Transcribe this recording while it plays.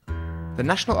The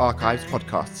National Archives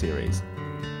podcast series,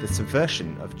 The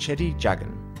Subversion of Cheddi,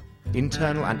 Jagan,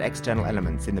 Internal and External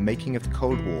Elements in the Making of the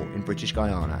Cold War in British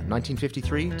Guiana,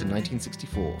 1953 to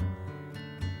 1964.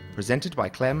 Presented by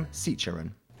Clem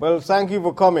Seacharan. Well, thank you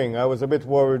for coming. I was a bit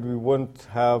worried we wouldn't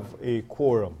have a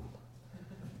quorum.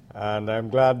 And I'm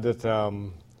glad that,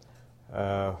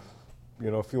 a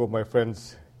few of my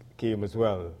friends came as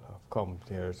well, have come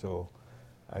here. So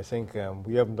I think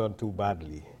we haven't done too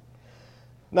badly.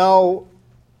 Now,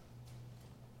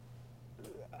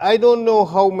 I don't know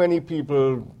how many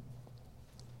people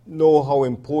know how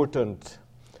important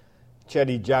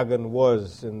Cheddi Jagan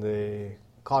was in the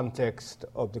context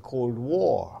of the Cold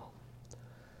War.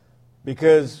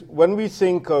 Because when we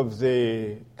think of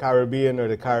the Caribbean or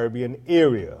the Caribbean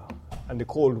area and the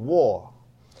Cold War,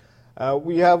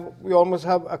 we almost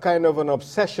have a kind of an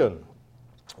obsession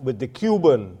with the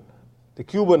Cuban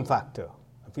factor,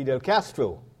 Fidel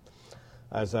Castro,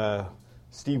 as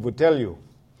Steve would tell you.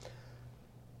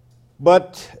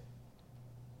 But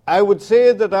I would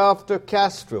say that after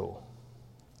Castro,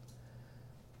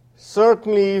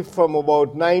 certainly from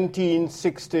about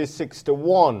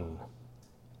 1960-61,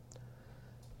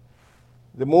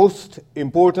 the most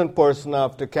important person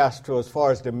after Castro, as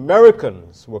far as the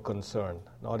Americans were concerned,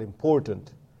 not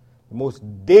important, the most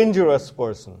dangerous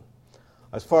person,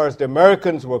 as far as the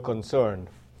Americans were concerned,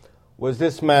 was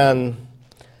this man,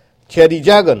 Cheddi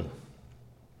Jagan.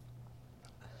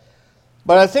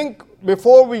 But I think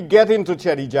before we get into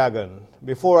Cheddi Jagan,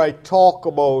 before I talk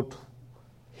about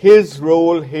his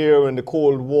role here in the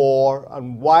Cold War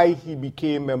and why he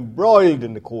became embroiled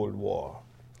in the Cold War,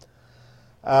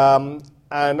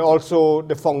 and also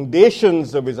the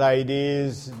foundations of his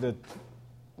ideas that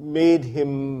made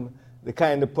him the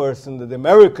kind of person that the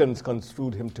Americans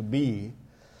construed him to be,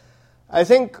 I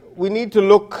think we need to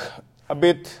look a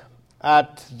bit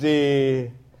at the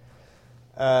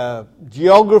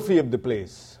geography of the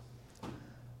place.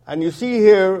 And you see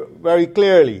here very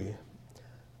clearly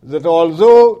that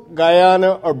although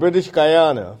Guyana, or British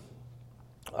Guiana,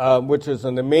 which is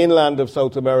on the mainland of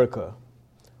South America,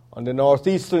 on the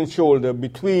northeastern shoulder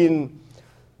between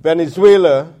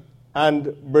Venezuela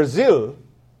and Brazil,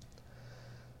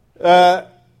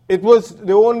 it was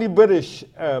the only British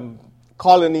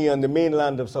colony on the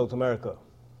mainland of South America.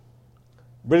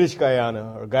 British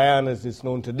Guiana, or Guyana as it's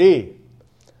known today.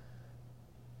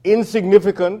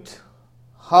 Insignificant,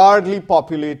 hardly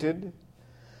populated.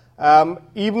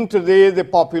 Even today, the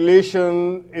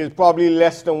population is probably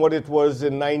less than what it was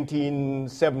in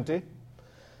 1970,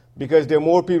 because there are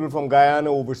more people from Guyana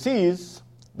overseas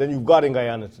than you've got in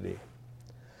Guyana today.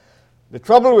 The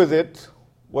trouble with it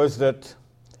was that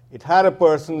it had a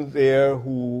person there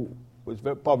who was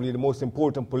probably the most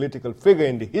important political figure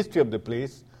in the history of the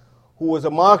place, who was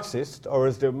a Marxist, or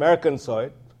as the Americans saw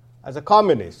it, as a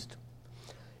communist.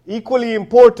 Equally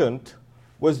important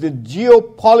was the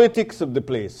geopolitics of the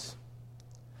place.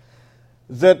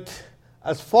 That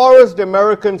as far as the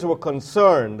Americans were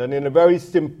concerned, and in a very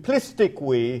simplistic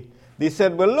way, they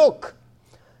said, well, look,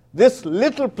 this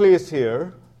little place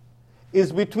here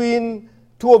is between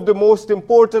two of the most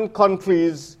important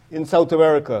countries in South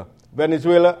America,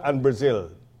 Venezuela and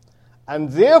Brazil. And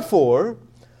therefore,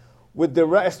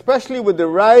 especially with the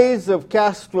rise of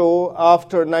Castro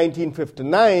after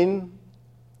 1959,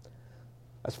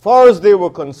 as far as they were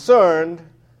concerned,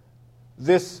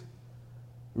 this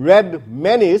red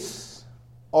menace,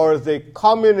 or the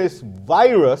communist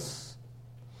virus,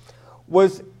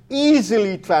 was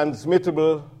easily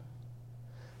transmittable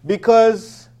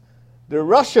because the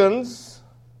Russians,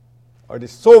 or the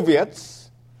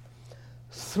Soviets,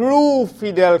 through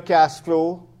Fidel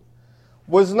Castro,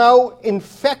 was now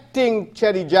infecting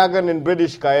Cheddi Jagan in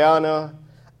British Guiana,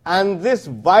 and this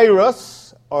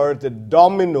virus, or the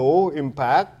domino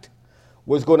impact,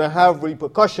 was going to have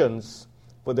repercussions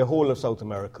for the whole of South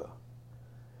America.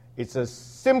 It's as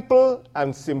simple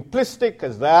and simplistic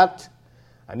as that,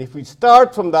 and if we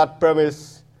start from that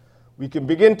premise, we can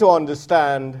begin to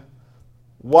understand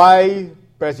why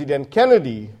President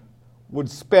Kennedy would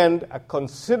spend a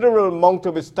considerable amount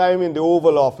of his time in the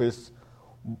Oval Office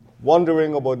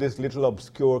wondering about this little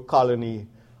obscure colony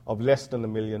of less than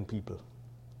 1 million people.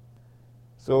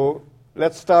 So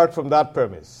let's start from that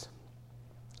premise.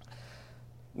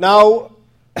 Now,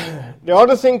 the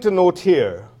other thing to note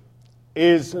here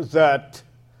is that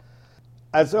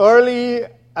as early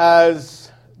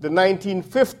as the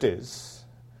 1950s,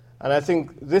 and I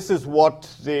think this is what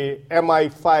the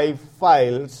MI5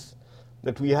 files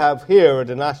that we have here at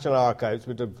the National Archives,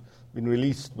 which have been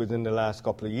released within the last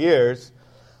couple of years,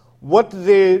 what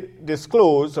they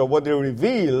disclose or what they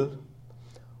reveal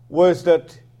was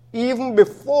that even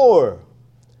before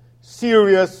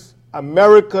serious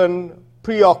American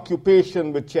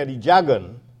preoccupation with Cheddi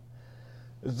Jagan,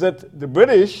 that the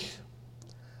British,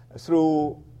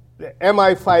 through the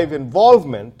MI5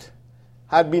 involvement,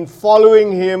 had been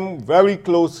following him very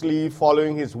closely,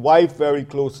 following his wife very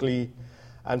closely,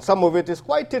 and some of it is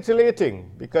quite titillating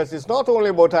because it's not only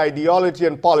about ideology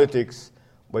and politics,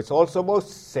 but it's also about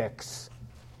sex.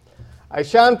 I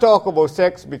shan't talk about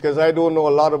sex because I don't know a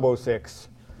lot about sex.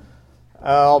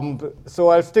 So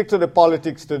I'll stick to the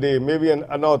politics today, maybe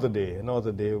another day.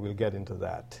 Another day we'll get into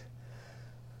that.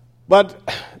 But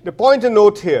the point to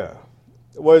note here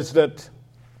was that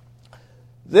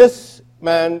this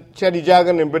man, Cheddi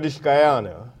Jagan in British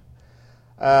Guiana,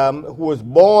 who was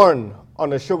born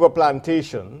on a sugar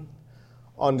plantation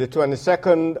on the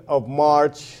 22nd of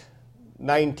March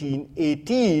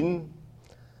 1918,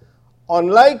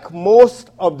 unlike most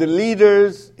of the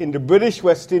leaders in the British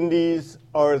West Indies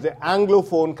or the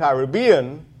Anglophone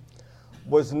Caribbean,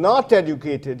 was not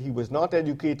educated. He was not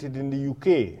educated in the UK.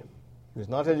 He was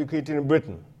not educated in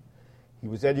Britain. He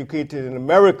was educated in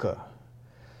America.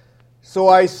 So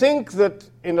I think that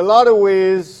in a lot of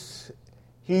ways,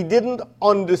 he didn't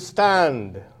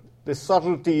understand the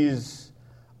subtleties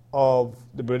of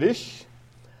the British.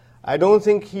 I don't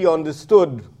think he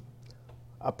understood,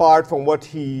 apart from what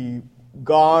he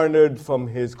garnered from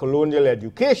his colonial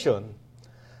education,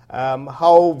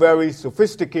 how very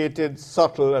sophisticated,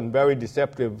 subtle, and very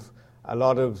deceptive a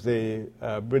lot of the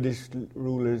British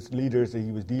leaders that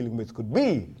he was dealing with could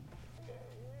be.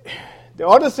 The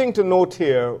other thing to note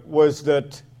here was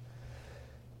that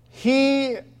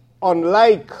he,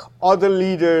 unlike other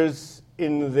leaders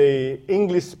in the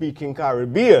English-speaking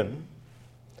Caribbean,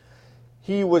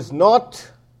 he was not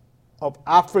of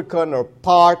African or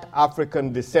part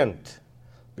African descent,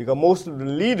 because most of the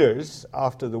leaders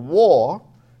after the war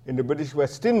in the British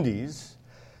West Indies,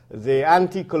 the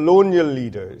anti-colonial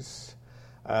leaders,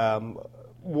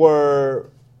 were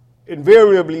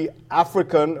invariably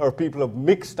African or people of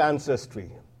mixed ancestry,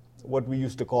 what we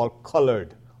used to call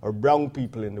colored or brown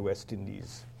people in the West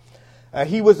Indies.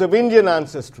 He was of Indian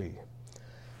ancestry,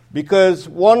 because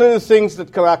one of the things that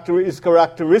is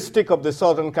characteristic of the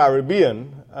Southern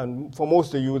Caribbean, and for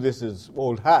most of you this is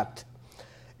old hat,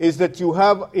 is that you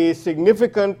have a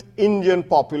significant Indian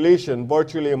population,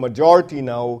 virtually a majority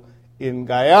now in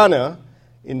Guyana,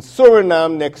 in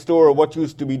Suriname next door, what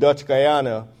used to be Dutch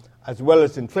Guyana, as well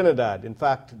as in Trinidad. In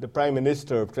fact, the Prime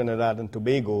Minister of Trinidad and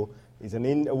Tobago is a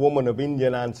woman of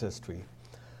Indian ancestry.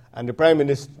 And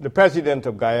the President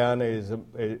of Guyana is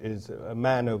a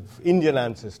man of Indian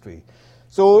ancestry.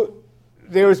 So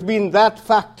there has been that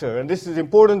factor, and this is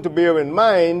important to bear in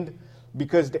mind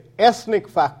because the ethnic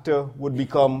factor would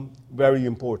become very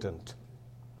important.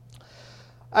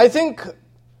 I think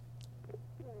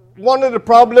one of the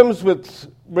problems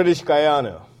with British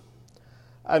Guiana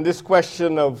and this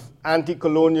question of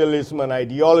anti-colonialism and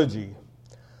ideology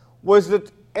was that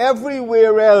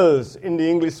everywhere else in the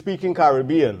English-speaking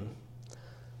Caribbean,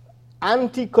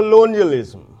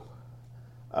 anti-colonialism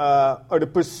or the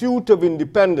pursuit of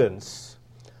independence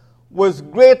was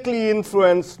greatly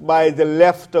influenced by the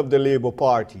left of the Labour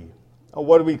Party, or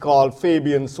what we call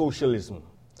Fabian socialism.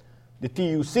 The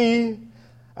TUC,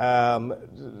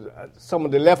 some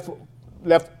of the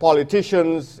left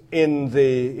politicians in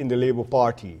the Labour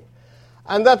Party.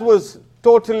 And that was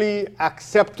totally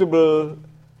acceptable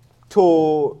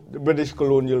to the British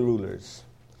colonial rulers.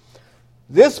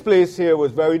 This place here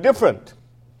was very different.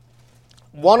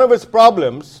 One of its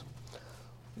problems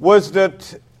was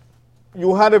that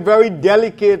you had a very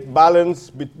delicate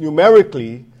balance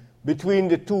numerically between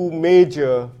the two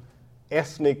major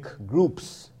ethnic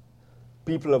groups,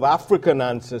 people of African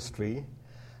ancestry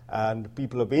and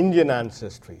people of Indian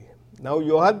ancestry. Now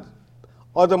you had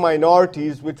other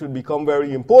minorities which would become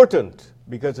very important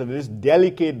because of this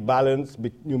delicate balance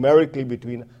numerically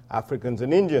between Africans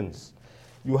and Indians.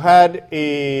 You had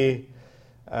a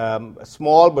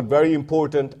small but very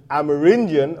important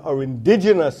Amerindian or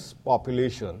indigenous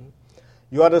population.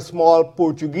 You had a small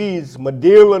Portuguese,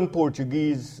 Madeiran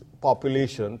Portuguese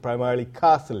population, primarily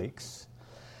Catholics.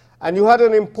 And you had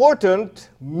an important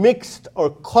mixed or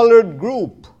colored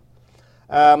group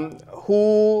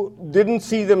who didn't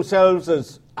see themselves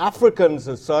as Africans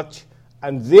as such,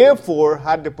 and therefore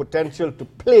had the potential to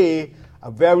play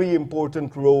a very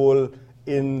important role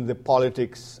in the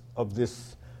politics of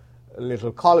this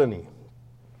little colony.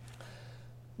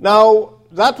 Now,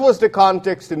 that was the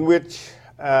context in which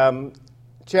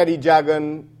Cheddi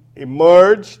Jagan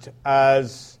emerged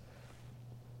as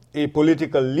a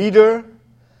political leader,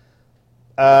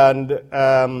 and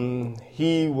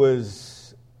he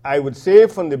was I would say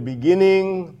from the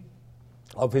beginning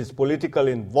of his political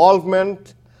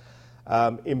involvement,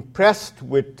 impressed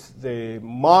with the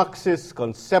Marxist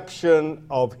conception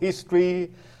of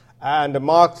history and the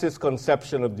Marxist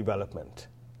conception of development.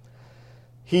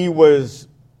 He was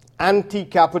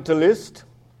anti-capitalist,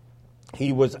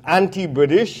 he was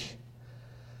anti-British,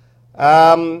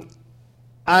 and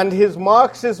his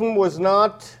Marxism was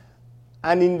not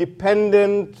an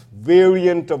independent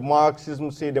variant of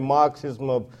Marxism, say the Marxism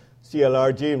of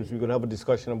C.L.R. James. We could have a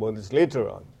discussion about this later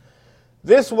on.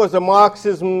 This was a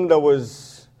Marxism that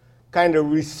was kind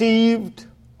of received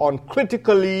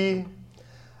uncritically.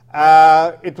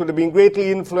 It would have been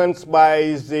greatly influenced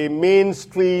by the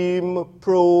mainstream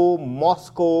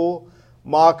pro-Moscow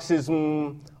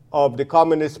Marxism of the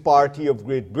Communist Party of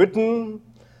Great Britain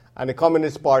and the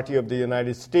Communist Party of the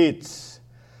United States.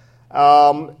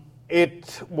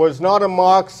 It was not a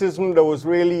Marxism that was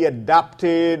really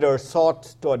adapted or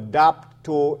sought to adapt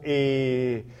to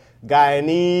a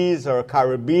Guyanese or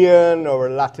Caribbean or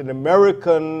Latin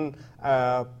American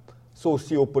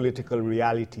socio-political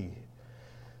reality.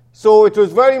 So it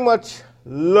was very much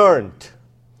learned,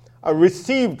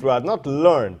 received rather, not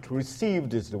learned,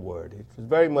 received is the word. It was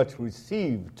very much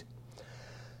received.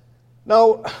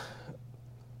 Now,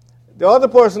 the other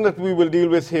person that we will deal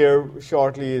with here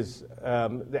shortly is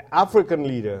the African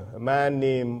leader, a man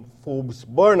named Forbes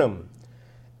Burnham,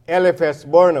 LFS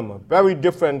Burnham, a very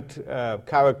different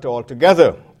character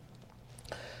altogether.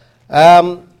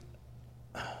 Cheddi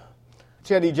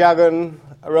Jagan,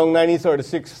 around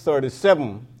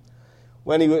 1936-37,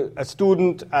 when he was a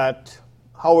student at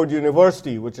Howard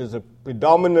University, which is a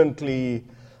predominantly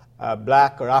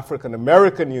black or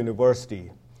African-American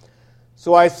university.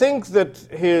 So I think that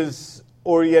his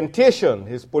orientation,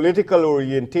 his political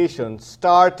orientation,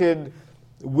 started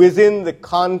within the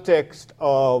context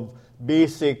of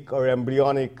basic or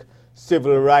embryonic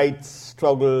civil rights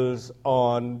struggles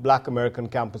on black American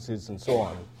campuses and so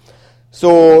on.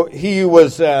 So he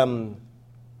was,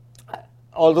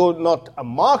 although not a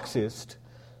Marxist,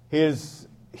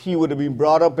 he would have been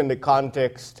brought up in the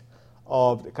context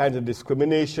of the kinds of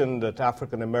discrimination that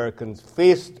African Americans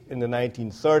faced in the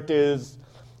 1930s.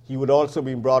 He would also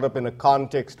be brought up in a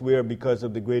context where, because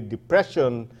of the Great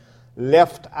Depression,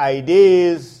 left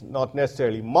ideas, not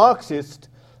necessarily Marxist,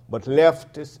 but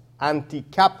leftist,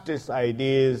 anti-capitalist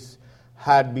ideas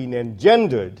had been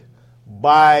engendered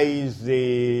by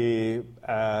the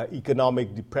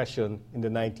economic depression in the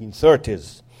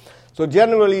 1930s. So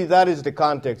generally, that is the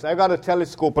context. I got to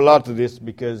telescope a lot of this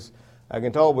because I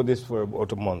can talk about this for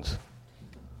about a month.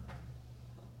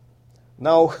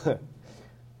 Now,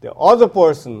 the other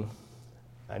person,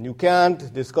 and you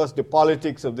can't discuss the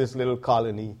politics of this little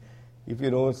colony if you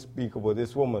don't speak about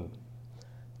this woman,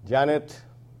 Janet.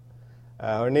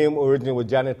 Her name originally was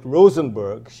Janet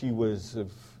Rosenberg. She was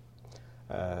of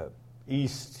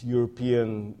East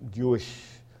European Jewish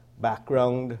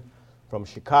background from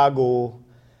Chicago.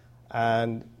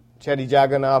 And Cheddi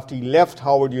Jagan, after he left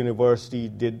Howard University,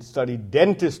 did study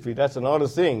dentistry. That's another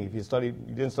thing. If you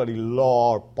didn't study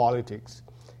law or politics.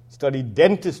 He studied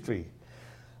dentistry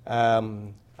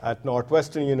at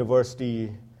Northwestern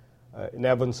University in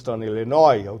Evanston,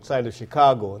 Illinois, outside of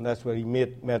Chicago. And that's where he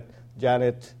met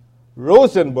Janet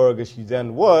Rosenberg, as she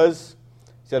then was.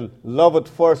 He said, love at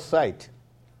first sight.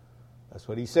 That's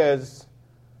what he says.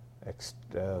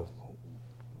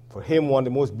 For him, one of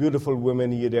the most beautiful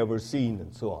women he had ever seen,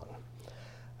 and so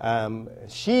on.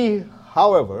 She,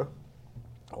 however,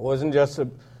 wasn't just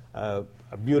a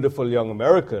beautiful young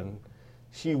American.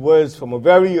 She was, from a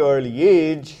very early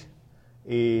age,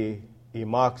 a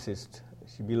Marxist.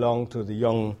 She belonged to the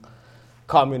Young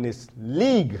Communist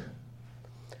League.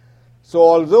 So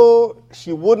although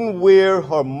she wouldn't wear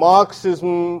her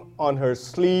Marxism on her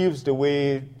sleeves the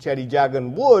way Cheddi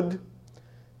Jagan would,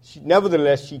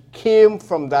 nevertheless, she came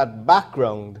from that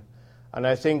background, and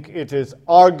I think it is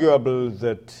arguable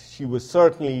that she was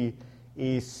certainly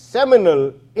a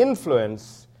seminal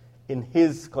influence in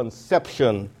his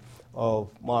conception of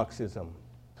Marxism.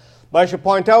 But I should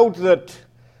point out that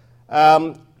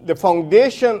the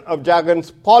foundation of Jagan's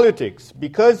politics,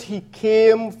 because he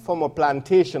came from a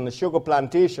plantation, a sugar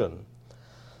plantation,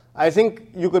 I think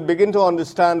you could begin to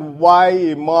understand why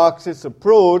a Marxist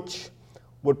approach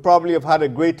would probably have had a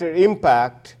greater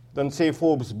impact than, say,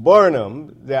 Forbes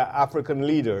Burnham, the African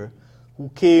leader, who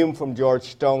came from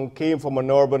Georgetown, came from an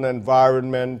urban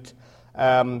environment,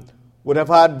 would have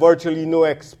had virtually no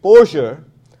exposure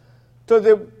to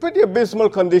the pretty abysmal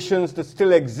conditions that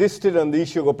still existed on these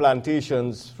sugar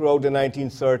plantations throughout the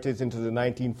 1930s into the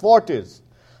 1940s.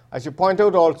 I should point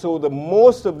out also that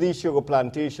most of these sugar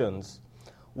plantations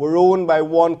were owned by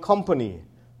one company,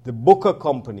 the Booker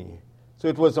Company. So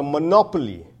it was a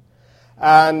monopoly.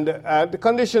 And the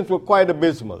conditions were quite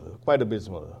abysmal, quite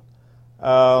abysmal.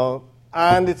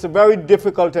 And it's a very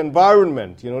difficult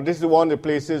environment. You know, this is one of the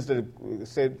places that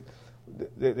said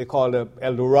they call it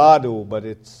El Dorado, but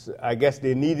it's, I guess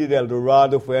they needed El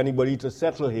Dorado for anybody to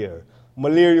settle here.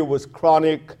 Malaria was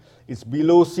chronic. It's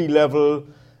below sea level.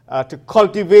 To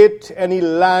cultivate any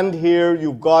land here,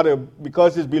 you've got to,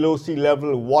 because it's below sea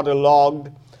level, waterlogged,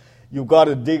 you've got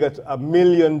to dig a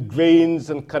million drains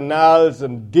and canals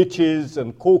and ditches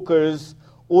and cokers.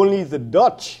 Only the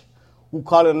Dutch, who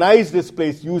colonized this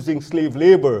place using slave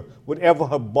labor, would ever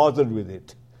have bothered with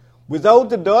it. Without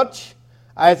the Dutch,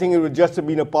 I think it would just have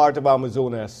been a part of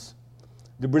Amazonas.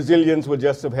 The Brazilians would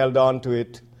just have held on to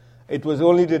it. It was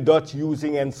only the Dutch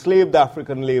using enslaved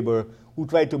African labor who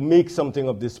tried to make something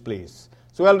of this place.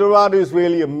 So El Dorado is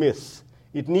really a myth.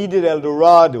 It needed El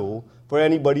Dorado for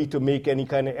anybody to make any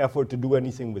kind of effort to do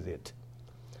anything with it.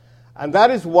 And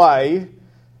that is why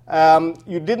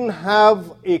you didn't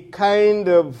have a kind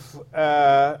of,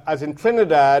 as in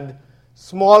Trinidad,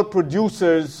 small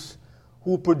producers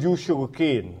who produce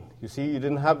sugarcane. You see, you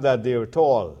didn't have that there at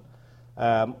all.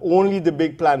 Only the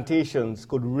big plantations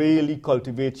could really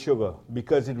cultivate sugar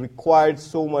because it required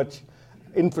so much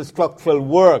infrastructural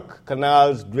work,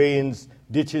 canals, drains,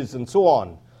 ditches, and so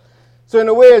on. So in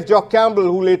a way, as Jock Campbell,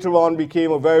 who later on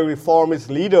became a very reformist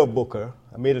leader of Booker,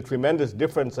 made a tremendous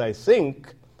difference, I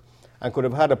think, and could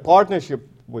have had a partnership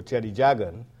with Cheddi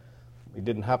Jagan. It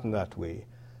didn't happen that way.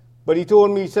 But he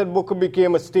told me, he said, Booker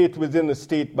became a state within a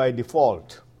state by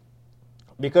default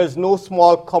because no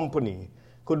small company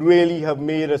could really have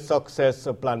made a success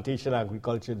of plantation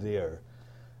agriculture there.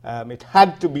 It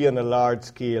had to be on a large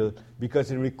scale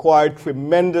because it required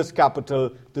tremendous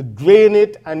capital to drain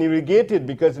it and irrigate it,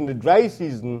 because in the dry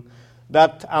season,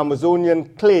 that Amazonian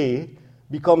clay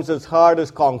becomes as hard as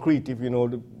concrete, if you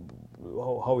know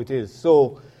how it is.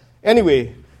 So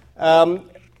anyway,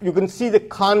 you can see the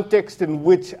context in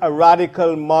which a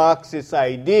radical Marxist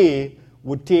idea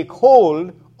would take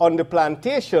hold on the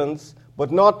plantations,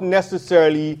 but not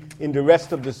necessarily in the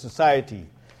rest of the society.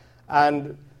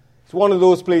 And it's one of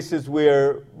those places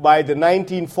where by the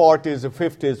 1940s or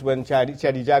 50s, when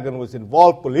Cheddi Jagan was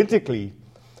involved politically,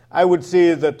 I would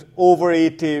say that over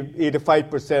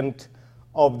 85%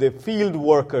 of the field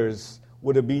workers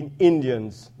would have been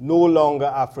Indians, no longer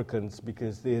Africans,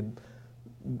 because they had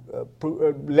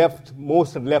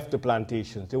most had left the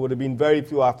plantations. There would have been very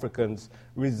few Africans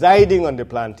residing on the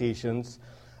plantations,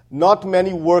 not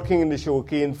many working in the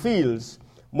sugarcane fields.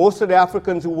 Most of the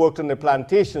Africans who worked on the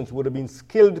plantations would have been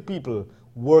skilled people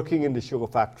working in the sugar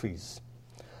factories.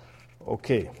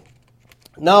 Okay.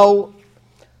 Now,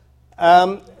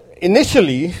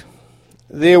 initially,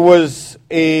 there was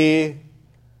as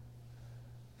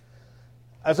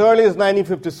early as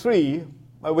 1953,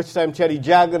 by which time Cheddi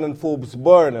Jagan and Forbes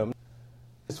Burnham,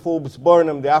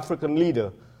 the African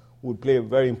leader, would play a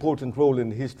very important role in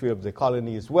the history of the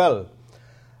colony as well.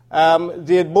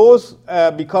 They had both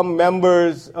become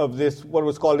members of this, what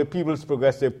was called the People's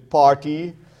Progressive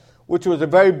Party, which was a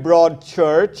very broad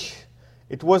church.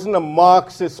 It wasn't a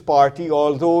Marxist party,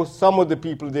 although some of the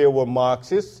people there were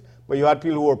Marxists, but you had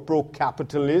people who were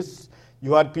pro-capitalist,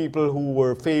 you had people who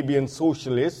were Fabian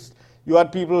socialists, you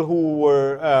had people who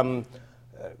were,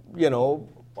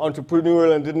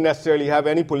 entrepreneurial and didn't necessarily have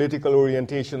any political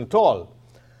orientation at all.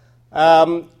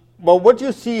 But what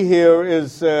you see here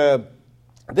is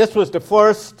this was the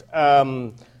first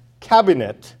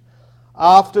cabinet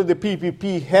after the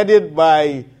PPP, headed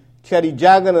by Cheddi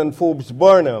Jagan and Forbes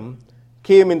Burnham,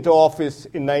 came into office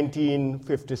in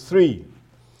 1953.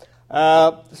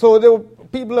 So there were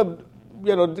people of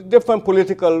different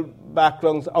political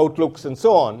backgrounds, outlooks, and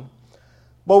so on.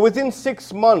 But within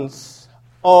 6 months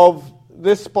of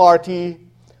this party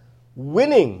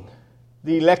winning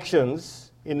the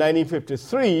elections in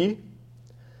 1953,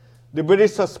 the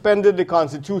British suspended the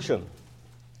Constitution.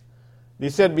 They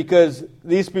said because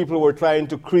these people were trying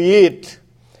to create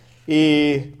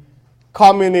a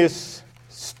communist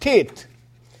state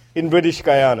in British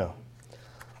Guiana.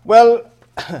 Well,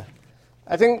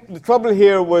 I think the trouble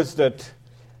here was that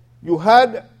you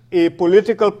had a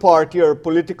political party or a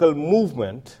political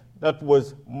movement that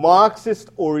was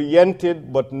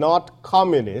Marxist-oriented but not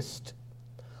communist,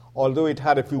 although it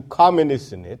had a few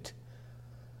communists in it.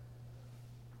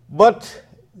 But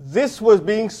this was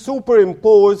being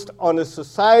superimposed on a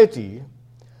society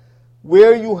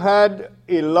where you had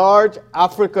a large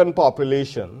African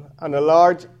population and a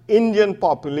large Indian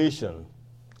population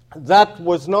that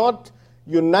was not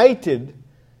united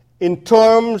in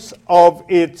terms of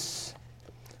its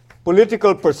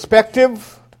political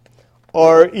perspective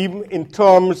or even in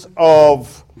terms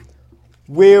of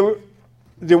where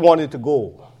they wanted to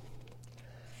go.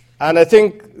 And I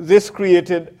think this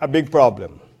created a big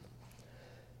problem.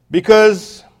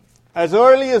 Because as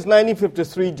early as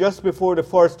 1953, just before the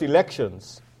first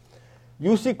elections,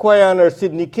 UC Guiana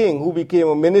Sidney King, who became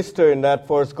a minister in that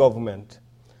first government,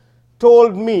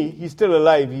 told me, he's still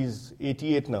alive, he's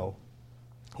 88 now,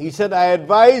 he said, I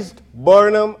advised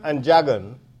Burnham and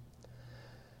Jagan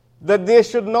that they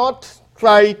should not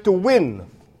try to win,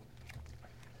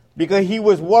 because he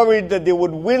was worried that they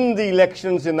would win the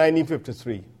elections in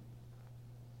 1953.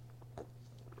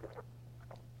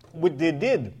 Which they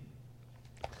did.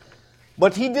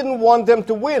 But he didn't want them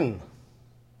to win,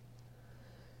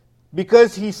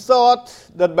 because he thought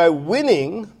that by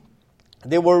winning,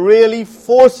 they were really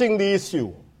forcing the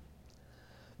issue,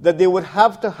 that they would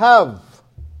have to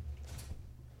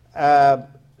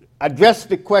address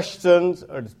the questions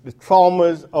or the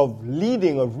traumas of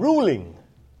leading, of ruling,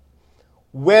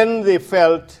 when they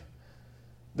felt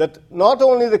that not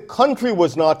only the country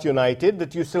was not united,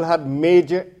 that you still had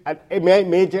major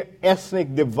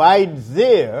ethnic divides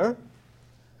there,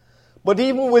 but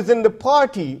even within the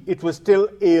party, it was still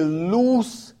a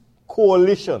loose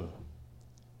coalition.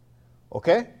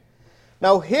 Okay?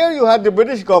 Now, here you had the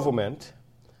British government,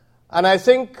 and I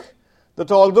think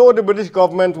that although the British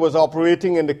government was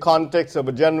operating in the context of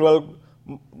a general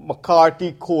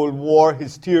McCarthy Cold War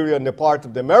hysteria on the part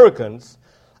of the Americans,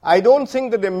 I don't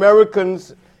think that the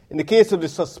Americans, in the case of the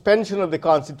suspension of the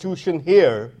Constitution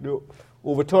here,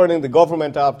 overturning the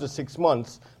government after 6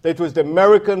 months, that it was the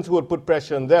Americans who had put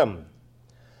pressure on them.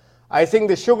 I think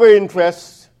the sugar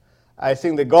interests, I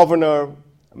think the governor,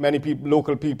 many people,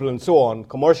 local people and so on,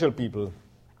 commercial people,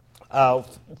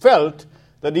 felt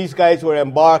that these guys were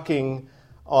embarking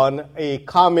on a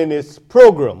communist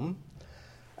program,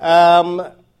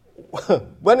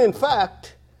 when in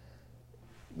fact,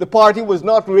 the party was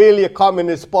not really a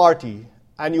communist party,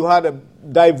 and you had a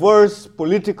diverse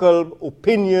political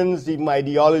opinions, even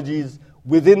ideologies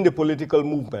within the political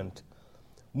movement.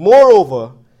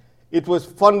 Moreover, it was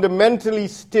fundamentally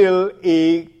still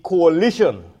a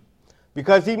coalition,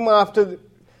 because even after,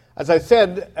 as I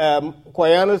said,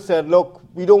 Guiana said, look,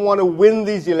 we don't want to win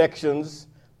these elections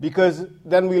because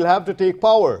then we'll have to take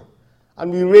power.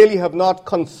 And we really have not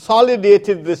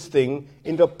consolidated this thing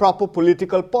into a proper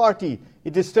political party.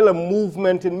 It is still a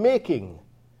movement in making.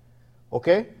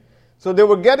 Okay? So they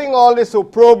were getting all this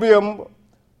opprobrium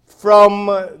from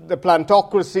the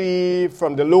plantocracy,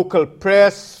 from the local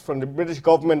press, from the British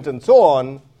government and so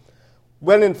on,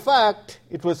 when in fact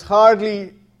it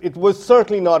was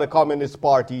certainly not a communist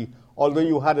party, although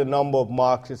you had a number of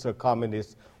Marxists or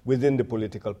communists within the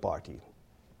political party.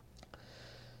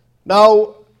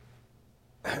 Now,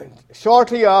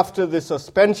 shortly after the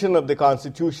suspension of the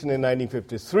Constitution in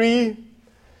 1953,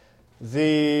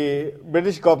 the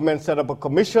British government set up a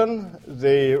commission,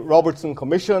 the Robertson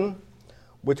Commission,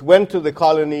 which went to the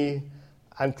colony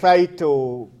and tried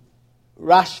to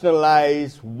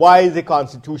rationalize why the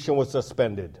Constitution was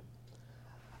suspended.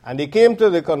 And they came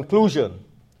to the conclusion,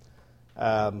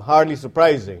 hardly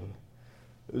surprising,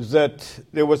 that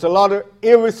there was a lot of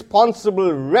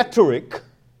irresponsible rhetoric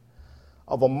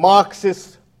of a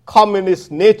Marxist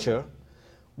communist nature,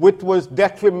 which was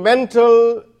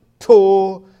detrimental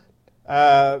to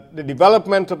the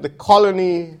development of the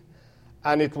colony,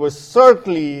 and it was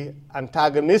certainly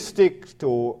antagonistic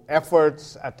to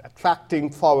efforts at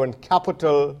attracting foreign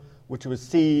capital, which was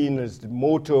seen as the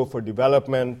motor for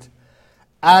development,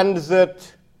 and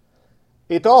that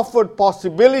it offered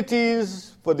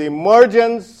possibilities for the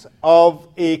emergence of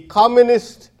a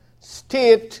communist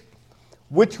state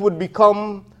which would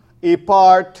become a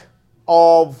part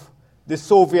of the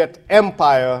Soviet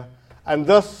Empire, and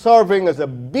thus serving as a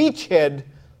beachhead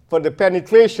for the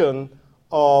penetration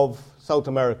of South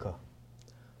America.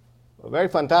 A very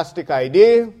fantastic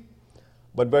idea,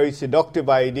 but very seductive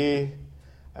idea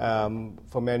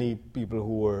for many people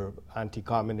who were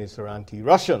anti-communist or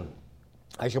anti-Russian.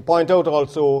 I should point out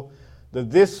also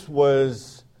that this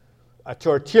was a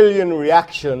Churchillian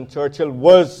reaction. Churchill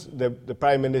was the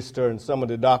prime minister, and some of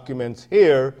the documents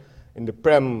here in the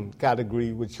Prem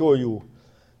category would show you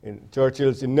in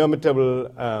Churchill's inimitable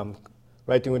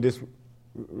writing with this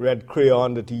red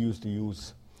crayon that he used to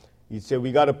use. He'd say,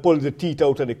 we got to pull the teeth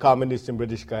out of the communists in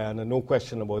British Guiana, no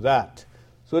question about that.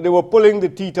 So they were pulling the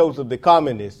teeth out of the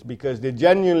communists because they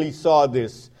genuinely saw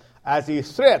this as a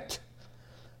threat,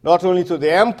 not only to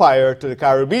the empire, to the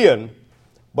Caribbean,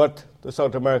 but to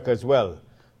South America as well.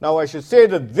 Now, I should say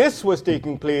that this was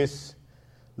taking place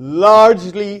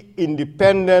largely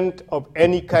independent of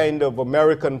any kind of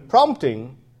American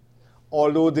prompting,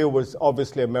 although there was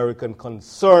obviously American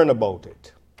concern about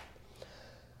it.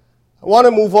 I want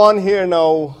to move on here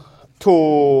now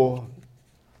to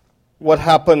what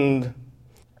happened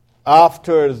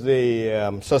after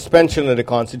the suspension of the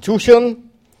Constitution,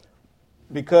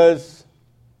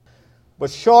 but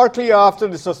shortly after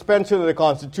the suspension of the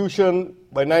Constitution,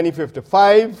 by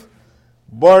 1955,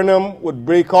 Burnham would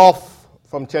break off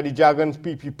from Cheddi Jagan's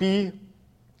PPP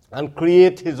and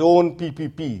create his own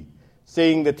PPP,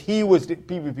 saying that he was the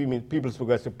PPP means People's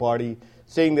Progressive Party,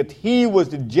 saying that he was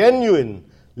the genuine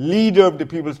leader of the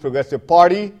People's Progressive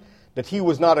Party, that he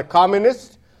was not a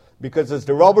communist, because as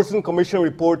the Robertson Commission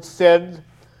report said,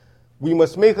 we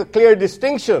must make a clear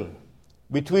distinction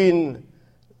between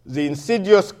the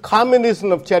insidious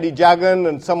communism of Cheddi Jagan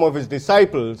and some of his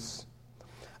disciples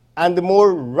and the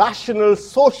more rational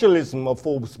socialism of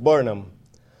Forbes Burnham.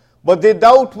 But they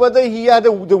doubt whether he had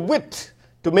the wit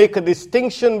to make a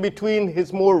distinction between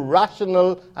his more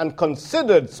rational and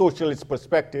considered socialist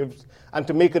perspectives and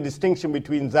to make a distinction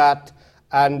between that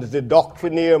and the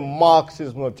doctrinaire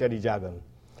Marxism of Cheddi Jagan.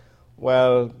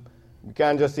 Well, we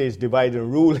can't just say it's divide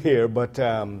and rule here, but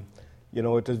it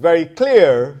was very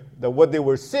clear that what they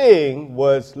were saying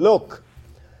was, look,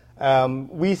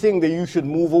 we think that you should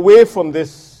move away from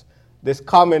this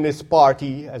communist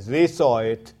party as they saw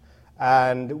it,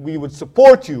 and we would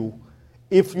support you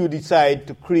if you decide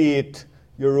to create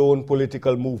your own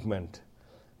political movement.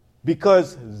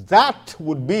 Because that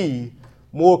would be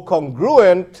more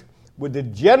congruent with the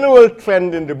general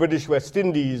trend in the British West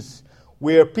Indies,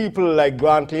 where people like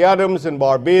Grantley Adams in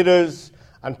Barbados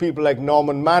and people like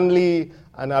Norman Manley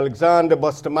and Alexander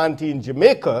Bustamante in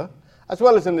Jamaica, as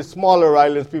well as in the smaller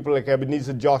islands, people like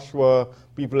Ebenezer Joshua,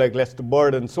 people like Lester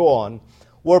Bird and so on,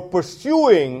 were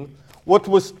pursuing what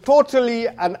was totally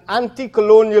an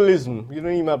anti-colonialism. You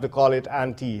don't even have to call it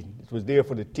anti. It was there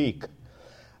for the take.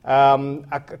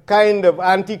 A kind of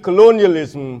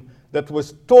anti-colonialism that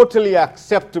was totally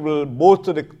acceptable both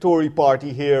to the Tory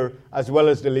party here as well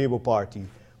as the Labour Party.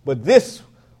 But this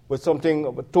was something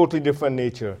of a totally different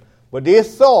nature. But they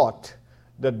thought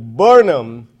that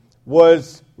Burnham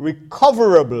was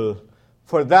recoverable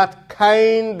for that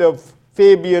kind of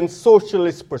Fabian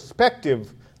socialist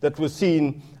perspective that was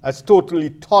seen as totally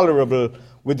tolerable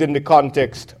within the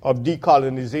context of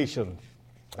decolonization.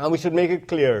 And we should make it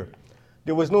clear,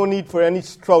 there was no need for any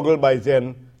struggle by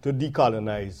then to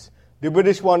decolonize. The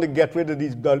British wanted to get rid of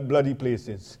these bloody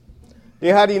places. They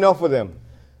had enough of them.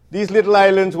 These little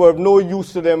islands were of no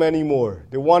use to them anymore.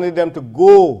 They wanted them to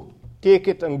go, take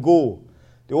it and go.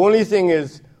 The only thing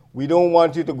is, we don't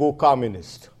want you to go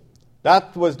communist.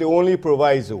 That was the only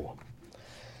proviso.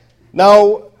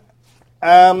 Now,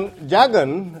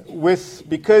 Jagan,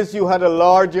 because you had a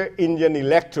larger Indian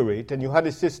electorate and you had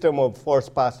a system of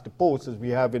first past the post as we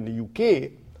have in the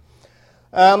UK,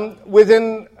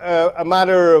 within a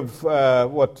matter of,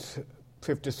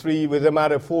 53, within a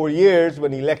matter of 4 years,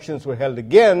 when elections were held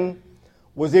again,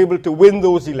 was able to win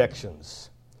those elections.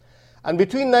 And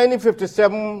between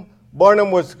 1957,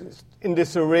 Burnham was in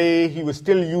disarray. He was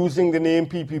still using the name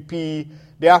PPP.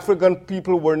 The African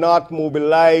people were not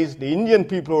mobilized. The Indian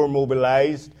people were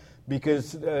mobilized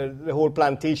because the whole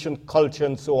plantation culture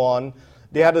and so on.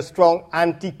 They had a strong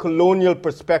anti-colonial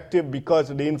perspective because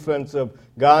of the influence of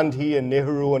Gandhi and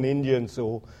Nehru and India and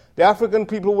so. The African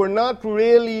people were not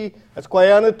really, as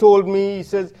Guiana told me, he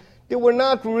says, they were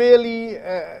not really,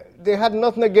 they had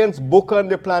nothing against Booker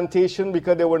and the plantation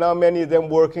because there were not many of them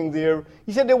working there.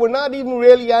 He said they were not even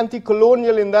really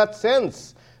anti-colonial in that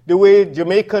sense, the way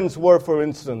Jamaicans were, for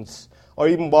instance, or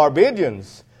even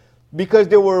Barbadians, because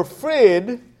they were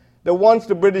afraid that once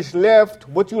the British left,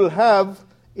 what you'll have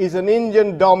is an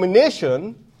Indian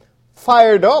domination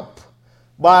fired up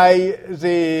by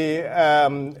the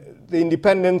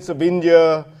independence of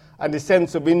India and the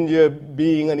sense of India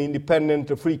being an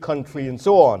independent, a free country, and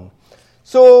so on.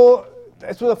 So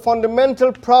this was a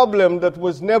fundamental problem that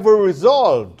was never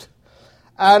resolved.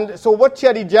 And so what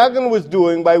Cheddi Jagan was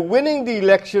doing by winning the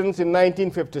elections in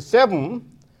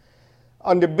 1957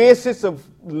 on the basis of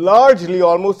largely,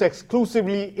 almost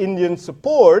exclusively Indian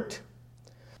support,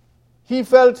 he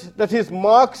felt that his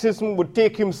Marxism would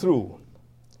take him through.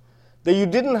 That you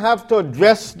didn't have to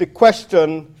address the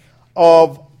question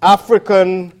of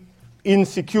African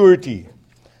insecurity.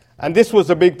 And this was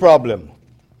a big problem,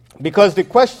 because the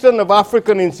question of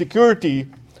African insecurity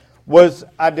was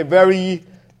at the very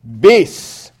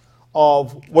base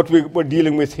of what we're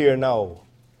dealing with here now.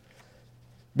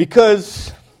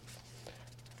 Because,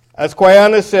 as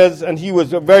Guiana says, and he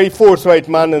was a very forthright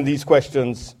man in these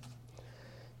questions,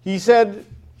 he said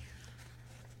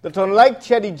that unlike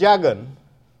Cheddi Jagan,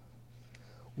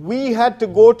 we had to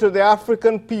go to the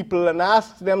African people and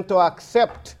ask them to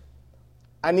accept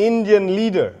an Indian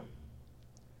leader.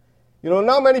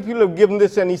 Not many people have given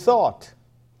this any thought,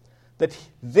 that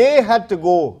they had to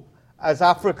go as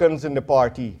Africans in the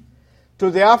party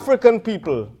to the African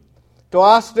people to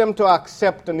ask them to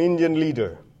accept an Indian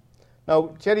leader.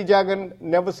 Now, Cheddi Jagan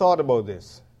never thought about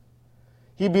this.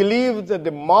 He believed that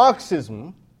the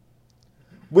Marxism,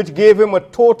 which gave him a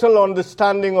total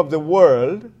understanding of the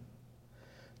world,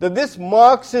 that this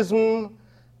Marxism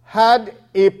had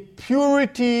a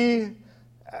purity.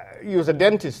 He was a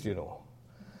dentist,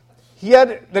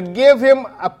 that gave him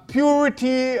a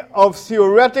purity of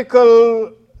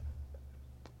theoretical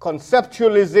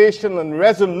conceptualization and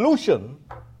resolution,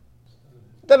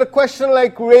 that a question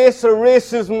like race or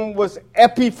racism was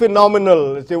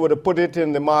epiphenomenal, as they would have put it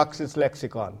in the Marxist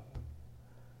lexicon.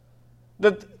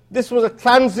 That this was a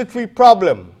transitory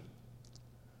problem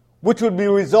which would be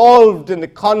resolved in the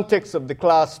context of the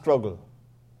class struggle.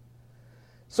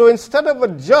 So instead of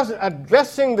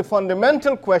addressing the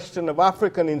fundamental question of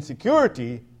African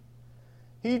insecurity,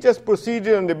 he just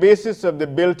proceeded on the basis of the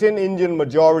built-in Indian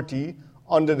majority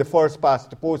under the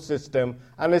first-past-the-post system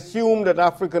and assumed that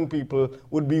African people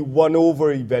would be won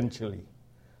over eventually.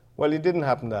 Well, it didn't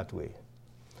happen that way.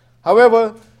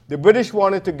 However, the British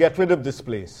wanted to get rid of this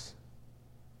place.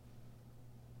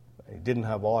 It didn't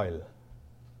have oil.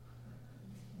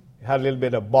 It had a little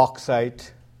bit of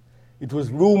bauxite. It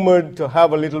was rumored to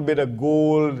have a little bit of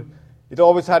gold. It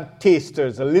always had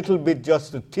tasters, a little bit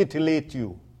just to titillate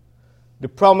you. The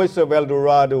promise of El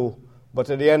Dorado, but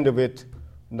at the end of it,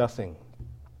 nothing.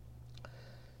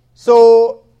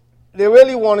 So they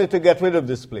really wanted to get rid of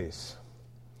this place.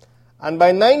 And by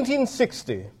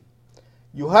 1960,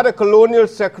 you had a colonial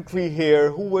secretary here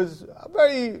who was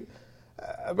a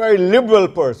very liberal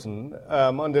person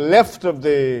on the left of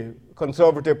the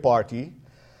Conservative Party,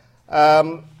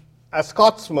 a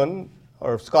Scotsman,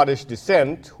 or of Scottish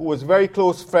descent, who was a very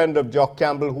close friend of Jock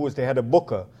Campbell, who was the head of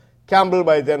Booker. Campbell,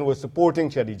 by then, was supporting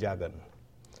Cheddi Jagan.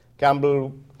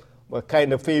 Campbell was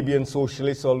kind of Fabian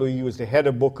socialist, although he was the head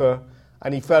of Booker,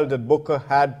 and he felt that Booker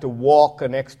had to walk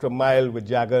an extra mile with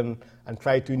Jagan and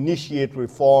try to initiate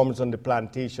reforms on the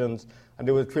plantations. And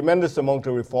there was a tremendous amount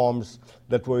of reforms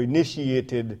that were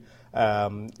initiated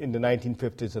in the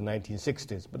 1950s and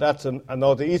 1960s. But that's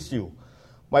another issue.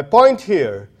 My point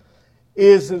here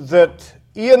is that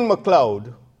Ian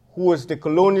MacLeod, who was the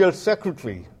colonial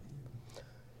secretary,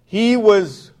 he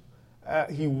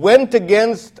went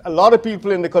against a lot of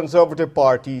people in the Conservative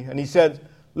Party, and he said,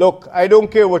 look, I don't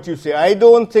care what you say. I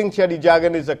don't think Cheddi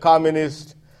Jagan is a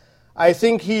communist. I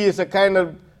think he is a kind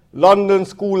of London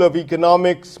School of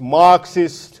Economics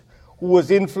Marxist who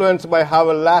was influenced by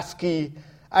Harold Lasky.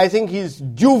 I think he's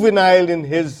juvenile in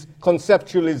his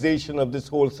conceptualization of this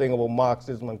whole thing about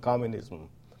Marxism and communism.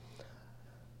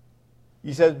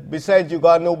 He said, besides, you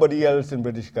got nobody else in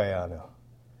British Guiana.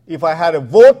 If I had a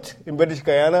vote in British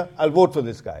Guiana, I'll vote for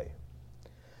this guy.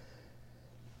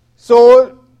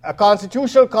 So a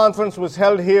constitutional conference was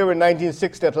held here in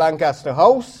 1960 at Lancaster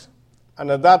House, and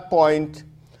at that point,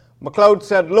 MacLeod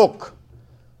said, look,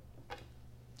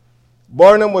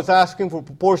 Burnham was asking for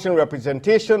proportional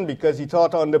representation because he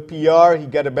thought under PR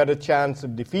he'd get a better chance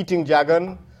of defeating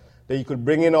Jagan, that he could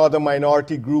bring in other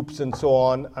minority groups and so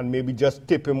on, and maybe just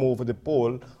tip him over the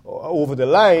pole, or over the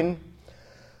line.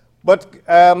 But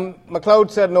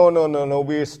MacLeod said, no,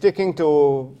 we're sticking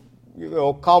to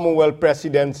Commonwealth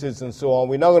precedences and so on.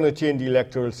 We're not going to change the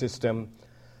electoral system.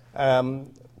 So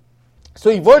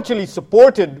he virtually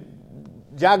supported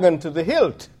Jagan to the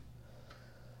hilt.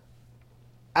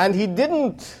 And he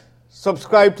didn't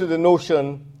subscribe to the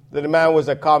notion that the man was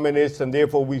a communist and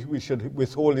therefore we should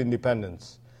withhold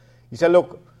independence. He said,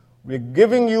 look, we're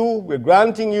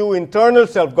granting you internal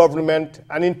self-government,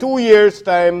 and in 2 years'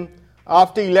 time,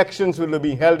 after elections will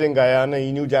be held in Guyana,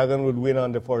 he knew Jagan would win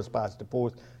on the first past the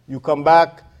post. You come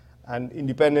back, and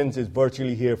independence is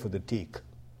virtually here for the take.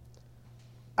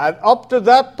 And up to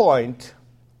that point,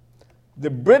 the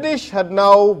British had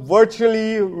now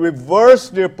virtually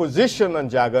reversed their position on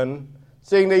Jagan,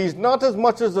 saying that he's not as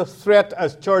much as a threat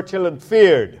as Churchill had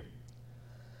feared.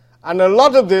 And a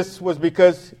lot of this was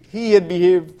because he had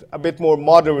behaved a bit more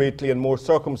moderately and more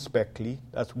circumspectly.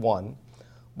 That's one.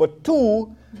 But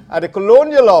two, at a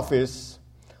colonial office,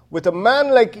 with a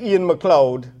man like Ian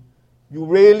MacLeod, you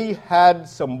really had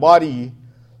somebody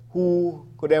who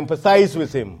could empathize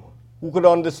with him, who could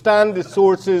understand the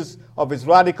sources of his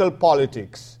radical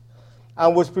politics,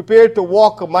 and was prepared to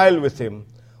walk a mile with him,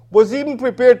 was even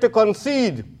prepared to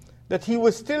concede that he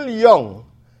was still young,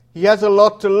 he has a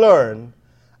lot to learn,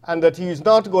 and that he's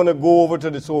not going to go over to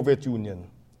the Soviet Union.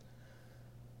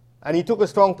 And he took a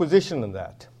strong position on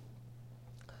that.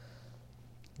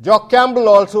 Jock Campbell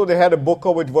also, they had a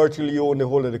booker which virtually owned the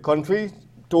whole of the country,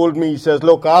 told me, he says,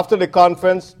 look, after the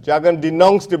conference, Jagan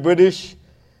denounced the British.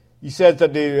 He says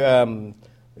that they're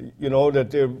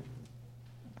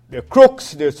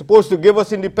crooks, they're supposed to give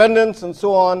us independence and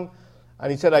so on.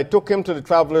 And he said, I took him to the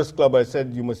Travelers Club. I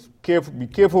said, you must be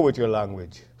careful with your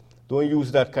language. Don't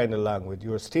use that kind of language.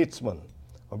 You're a statesman,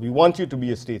 or we want you to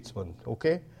be a statesman,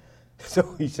 okay?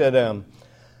 So he said,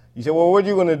 well, what are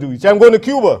you going to do? He said, I'm going to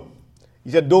Cuba. He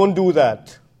said, don't do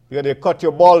that. You're going to cut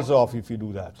your balls off if you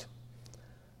do that.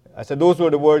 I said, those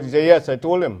were the words. He said, yes, I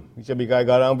told him. He said, because I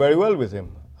got on very well with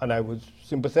him, and I was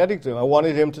sympathetic to him. I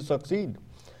wanted him to succeed.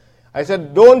 I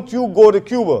said, don't you go to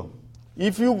Cuba.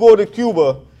 If you go to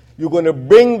Cuba, you're going to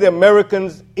bring the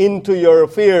Americans into your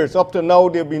affairs. Up to now,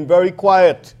 they've been very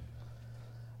quiet.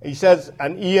 He says,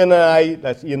 and Ian and I,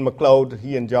 that's Ian MacLeod,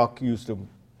 he and Jock used to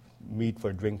meet for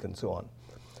a drink and so on.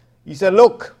 He said,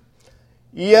 look,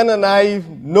 Ian and I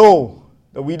know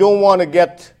that we don't want to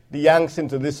get the Yanks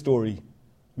into this story.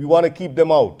 We want to keep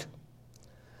them out.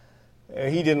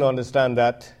 He didn't understand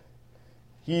that.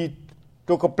 He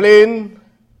took a plane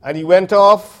and he went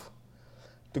off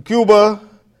to Cuba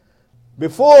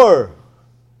before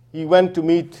he went to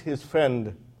meet his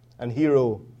friend and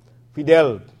hero,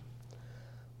 Fidel.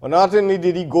 But not only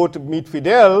did he go to meet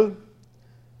Fidel,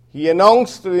 he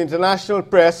announced to the international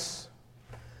press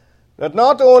that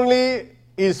not only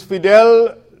is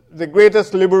Fidel the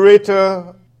greatest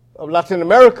liberator of Latin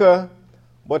America,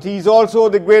 but he's also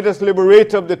the greatest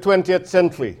liberator of the 20th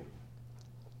century.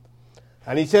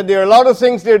 And he said there are a lot of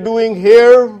things they're doing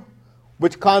here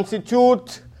which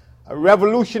constitute a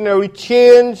revolutionary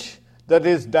change that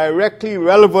is directly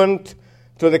relevant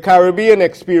to the Caribbean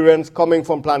experience coming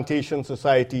from plantation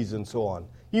societies and so on.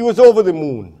 He was over the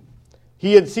moon.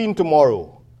 He had seen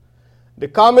tomorrow. The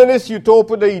communist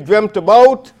utopia that he dreamt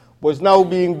about was now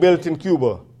being built in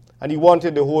Cuba, and he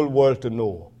wanted the whole world to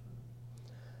know.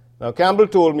 Now, Campbell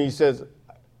told me, he says,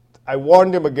 I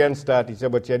warned him against that. He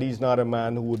said, but Cheddi's not a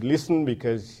man who would listen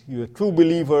because he's a true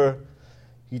believer.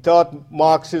 He thought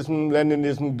Marxism,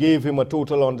 Leninism gave him a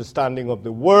total understanding of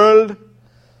the world,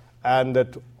 and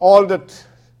that all that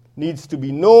needs to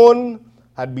be known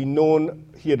had been known,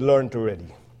 he had learned already.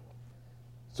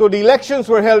 So the elections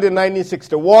were held in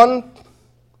 1961,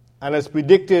 and as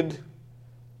predicted,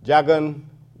 Jagan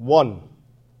won.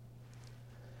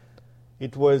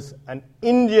 It was an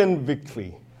Indian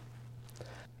victory.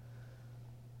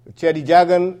 Cheddi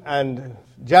Jagan and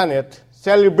Janet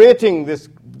celebrating this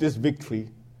victory,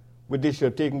 which they should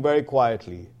have taken very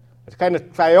quietly. It's kind of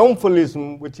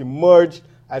triumphalism which emerged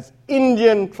as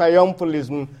Indian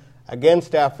triumphalism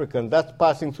against Africans. That's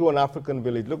passing through an African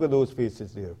village. Look at those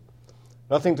faces there.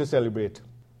 Nothing to celebrate.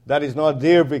 That is not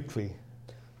their victory.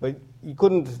 But he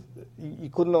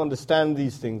couldn't understand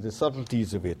these things, the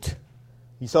subtleties of it.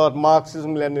 He thought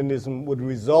Marxism, Leninism would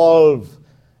resolve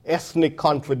ethnic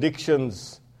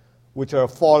contradictions, which are a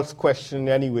false question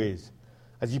anyways.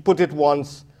 As he put it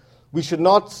once, we should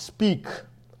not speak.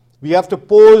 We have to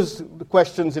pose the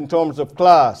questions in terms of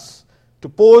class. To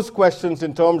pose questions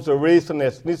in terms of race and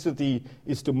ethnicity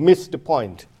is to miss the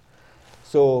point.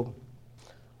 So,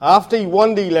 after he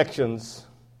won the elections,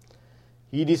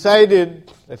 he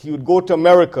decided that he would go to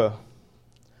America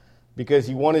because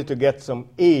he wanted to get some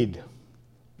aid.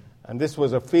 And this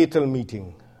was a fatal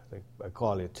meeting, I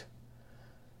call it,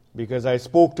 because I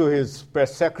spoke to his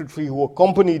press secretary who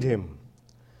accompanied him.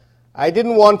 I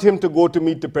didn't want him to go to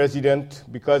meet the president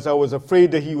because I was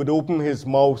afraid that he would open his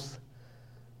mouth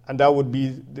and that would be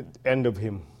the end of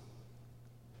him.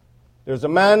 There's a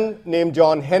man named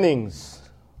John Hennings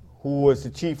who was the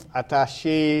chief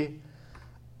attaché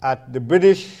at the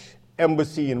British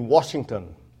Embassy in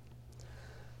Washington.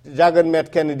 Jagan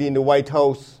met Kennedy in the White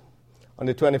House on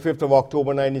the 25th of October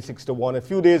 1961. A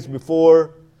few days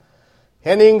before,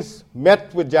 Hennings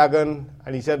met with Jagan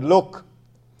and he said, look,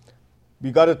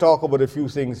 we got to talk about a few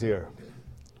things here.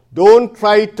 Don't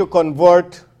try to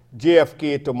convert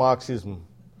JFK to Marxism.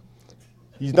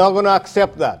 He's not going to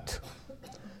accept that.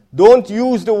 Don't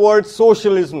use the word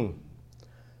socialism.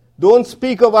 Don't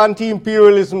speak of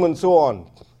anti-imperialism and so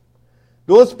on.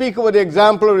 Don't speak about the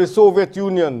example of the Soviet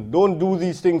Union. Don't do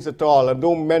these things at all. And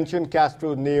don't mention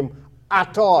Castro's name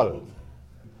at all.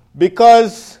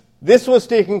 Because this was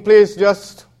taking place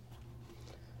just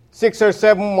 6 or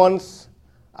 7 months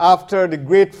after the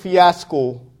great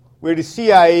fiasco where the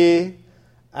CIA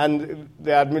and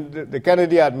the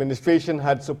Kennedy administration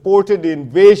had supported the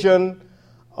invasion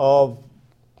of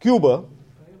Cuba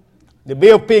the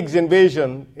Bay of Pigs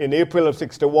invasion in April of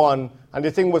 61, and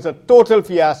the thing was a total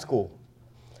fiasco.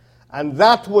 And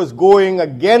that was going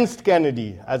against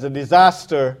Kennedy as a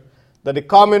disaster, that the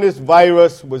communist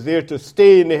virus was there to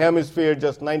stay in the hemisphere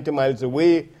just 90 miles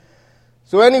away.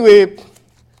 So anyway,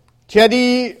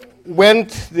 Cheddi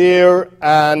went there,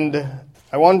 and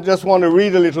I just want to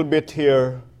read a little bit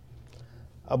here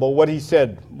about what he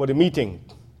said about the meeting.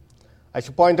 I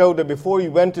should point out that before he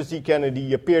went to see Kennedy,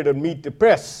 he appeared on Meet the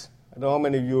Press. I don't know how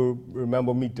many of you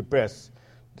remember Meet the Press.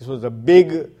 This was a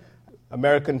big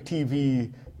American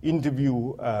TV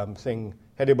interview thing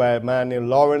headed by a man named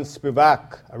Lawrence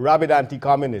Spivak, a rabid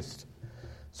anti-communist.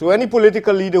 So any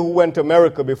political leader who went to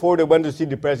America before they went to see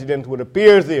the president would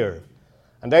appear there.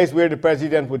 And that is where the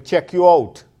president would check you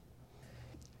out.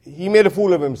 He made a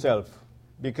fool of himself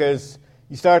because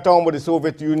he started talking about the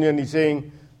Soviet Union.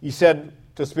 He said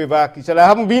to Spivak, he said, I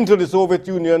haven't been to the Soviet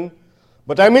Union,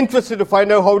 but I'm interested to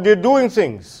find out how they're doing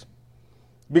things.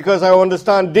 Because I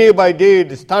understand day by day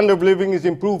the standard of living is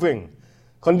improving.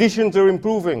 Conditions are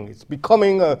improving. It's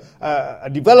becoming a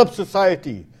developed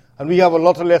society. And we have a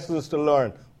lot of lessons to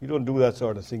learn. We don't do that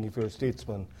sort of thing if you're a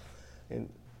statesman.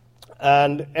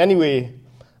 And anyway,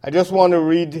 I just want to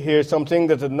read here something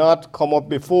that had not come up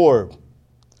before.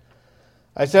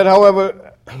 I said,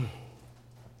 however,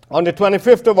 on the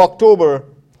 25th of October,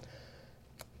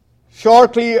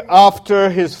 shortly after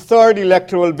his third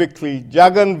electoral victory,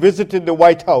 Jagan visited the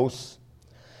White House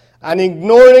and,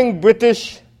 ignoring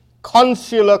British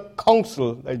Consular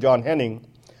Counsel, like John Henning,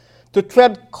 to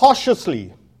tread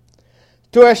cautiously,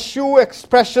 to eschew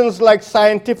expressions like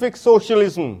scientific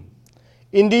socialism.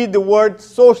 Indeed, the word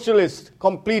socialist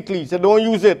completely, he said, don't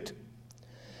use it.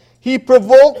 He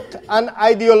provoked an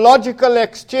ideological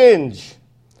exchange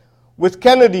with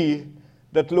Kennedy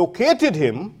that located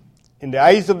him, in the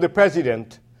eyes of the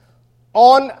president,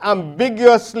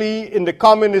 unambiguously in the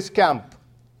communist camp.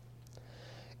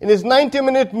 In his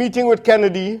 90-minute meeting with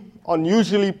Kennedy,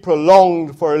 unusually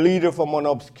prolonged for a leader from an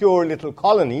obscure little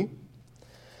colony,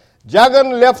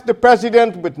 Jagan left the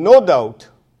president with no doubt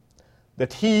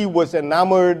that he was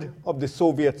enamored of the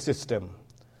Soviet system.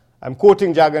 I'm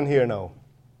quoting Jagan here now.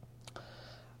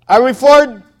 I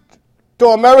referred to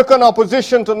American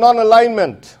opposition to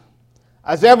non-alignment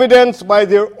as evidenced by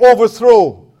their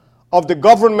overthrow of the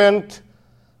government,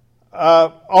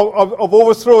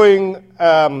 overthrowing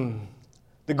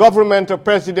the government of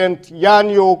President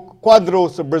Jânio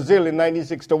Quadros of Brazil in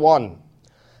 1961.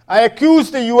 I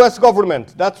accused the U.S.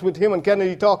 government, that's with him and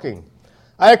Kennedy talking,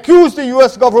 I accused the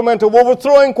U.S. government of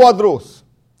overthrowing Quadros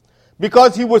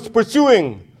because he was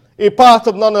pursuing a path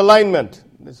of non-alignment.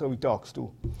 That's how he talks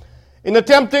too. In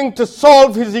attempting to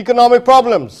solve his economic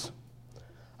problems.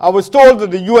 I was told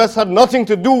that the U.S. had nothing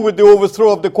to do with the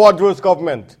overthrow of the Quadros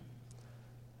government.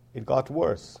 It got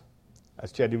worse,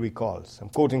 as Cheddi recalls. I'm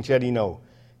quoting Cheddi now.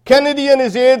 Kennedy and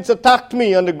his aides attacked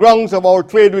me on the grounds of our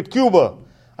trade with Cuba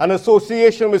and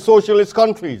association with socialist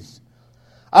countries.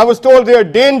 I was told there are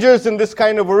dangers in this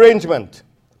kind of arrangement.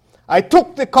 I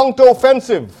took the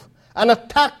counteroffensive and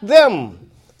attacked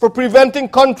them for preventing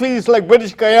countries like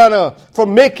British Guiana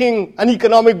from making an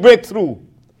economic breakthrough.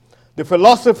 The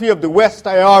philosophy of the West,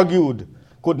 I argued,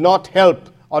 could not help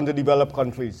underdeveloped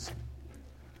countries.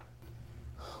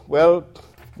 Well,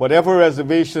 whatever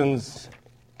reservations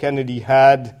Kennedy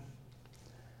had,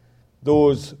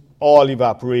 those all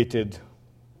evaporated.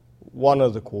 One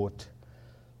other quote,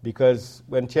 because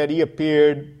when Cheddi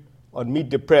appeared on Meet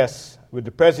the Press with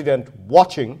the president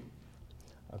watching,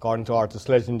 according to Arthur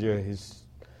Schlesinger,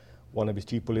 one of his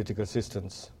chief political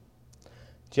assistants,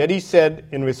 Cheddi said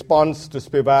in response to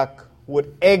Spivak, who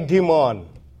had egged him on,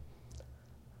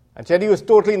 and Cheddi was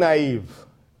totally naive.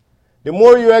 The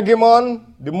more you egg him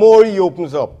on, the more he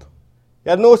opens up. He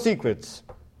had no secrets.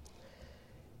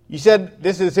 He said,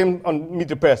 this is him on Meet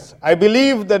the Press, I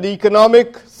believe that the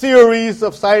economic theories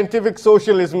of scientific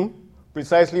socialism,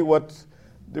 precisely what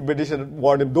the British had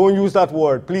warned him, don't use that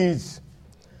word, please.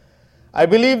 I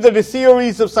believe that the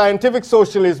theories of scientific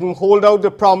socialism hold out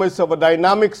the promise of a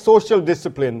dynamic social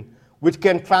discipline which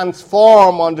can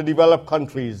transform underdeveloped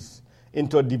countries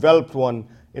into a developed one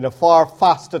in a far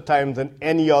faster time than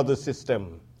any other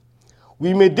system.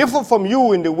 We may differ from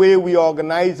you in the way we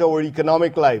organize our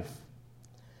economic life.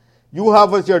 You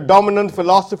have as your dominant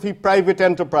philosophy private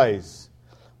enterprise,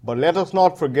 but let us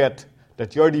not forget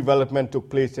that your development took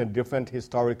place in a different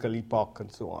historical epoch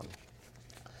and so on.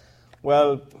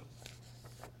 Well,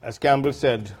 as Campbell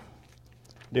said,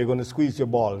 they're going to squeeze your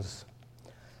balls.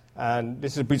 And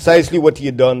this is precisely what he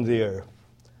had done there.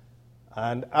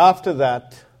 And after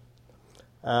that,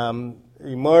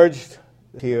 emerged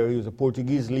here, he was a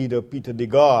Portuguese leader, Peter de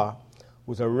Gar,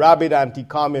 was a rabid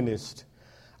anti-communist.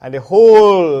 And the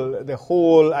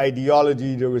whole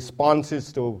ideology, the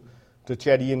responses to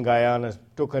Cheddi in Guyana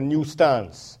took a new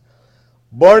stance.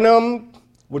 Burnham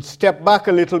would step back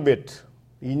a little bit.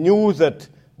 He knew that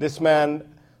this man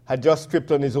had just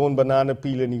tripped on his own banana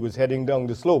peel and he was heading down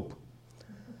the slope.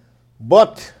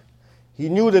 But he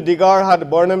knew that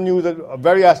Burnham knew that a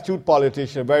very astute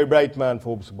politician, a very bright man,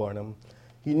 Forbes Burnham,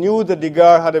 he knew that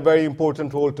Degar had a very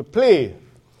important role to play.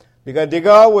 Because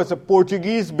Degar was a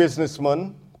Portuguese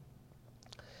businessman.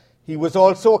 He was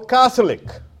also a Catholic.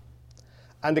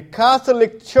 And the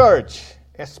Catholic Church,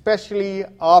 especially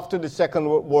after the Second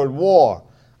World War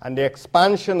and the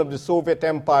expansion of the Soviet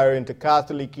Empire into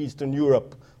Catholic Eastern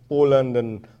Europe, Poland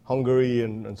and Hungary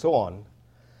and so on,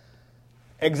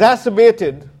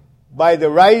 exacerbated by the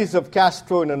rise of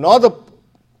Castro in another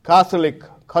Catholic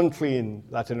country in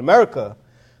Latin America,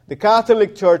 the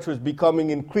Catholic Church was becoming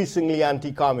increasingly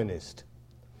anti-communist.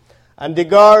 And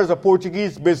Degar, as a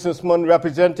Portuguese businessman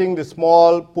representing the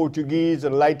small Portuguese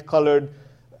and light-colored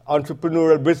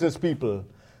entrepreneurial business people,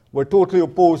 were totally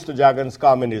opposed to Jagan's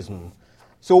communism.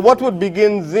 So what would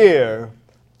begin there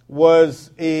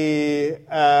was a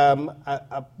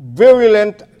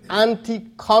virulent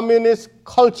anti-communist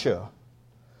culture,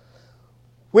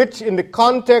 which in the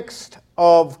context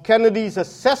of Kennedy's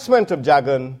assessment of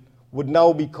Jagan would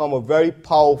now become a very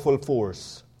powerful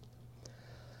force.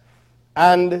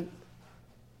 And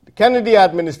the Kennedy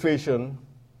administration,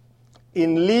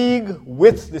 in league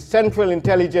with the Central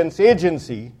Intelligence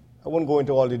Agency, I won't go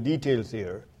into all the details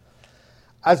here,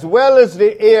 as well as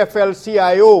the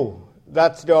AFL-CIO,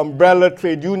 that's the umbrella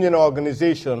trade union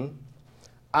organization,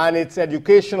 and its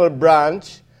educational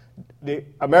branch, the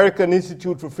American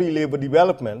Institute for Free Labor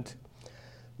Development,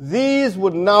 these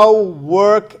would now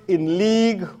work in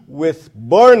league with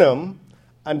Burnham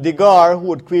and Degar, who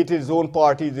had created his own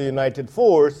party, the United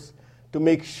Force, to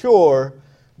make sure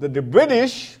that the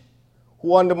British,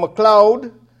 who under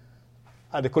MacLeod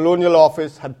at the colonial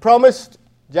office had promised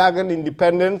Jagan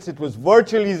independence, it was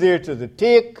virtually there to the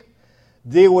take,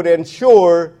 they would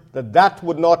ensure that that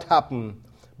would not happen,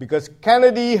 because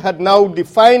Kennedy had now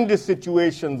defined the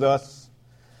situation thus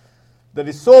that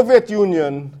the Soviet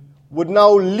Union would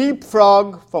now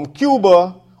leapfrog from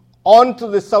Cuba onto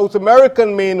the South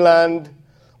American mainland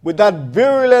with that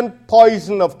virulent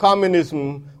poison of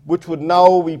communism, which would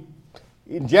now be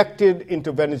injected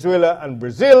into Venezuela and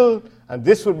Brazil, and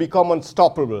this would become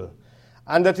unstoppable.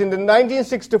 And that in the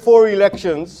 1964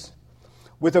 elections,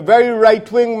 with a very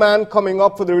right-wing man coming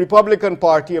up for the Republican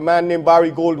Party, a man named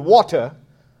Barry Goldwater,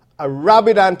 a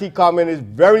rabid anti-communist,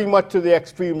 very much to the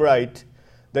extreme right,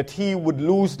 that he would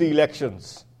lose the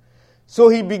elections. So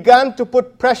he began to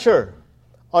put pressure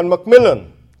on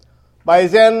Macmillan. By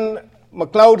then,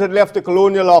 MacLeod had left the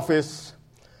colonial office.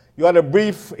 You had a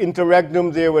brief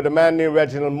interregnum there with a man named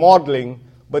Reginald Maudling,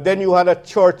 but then you had a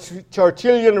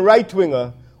Churchillian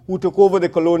right-winger who took over the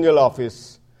colonial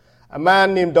office, a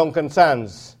man named Duncan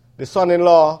Sands, the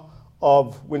son-in-law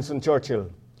of Winston Churchill,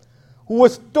 who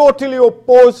was totally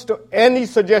opposed to any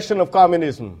suggestion of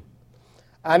communism.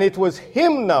 And it was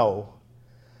him now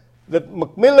that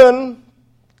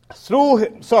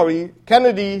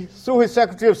Kennedy, through his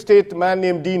Secretary of State, a man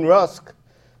named Dean Rusk,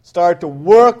 started to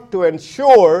work to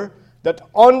ensure that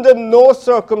under no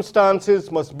circumstances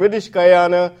must British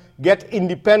Guiana get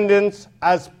independence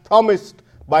as promised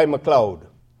by MacLeod.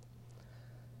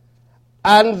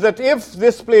 And that if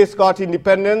this place got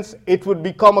independence, it would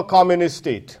become a communist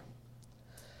state.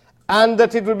 And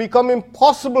that it would become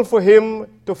impossible for him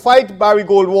to fight Barry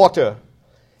Goldwater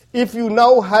if you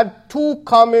now had two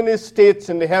communist states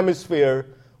in the hemisphere,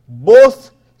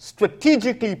 both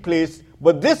strategically placed,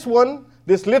 but this one,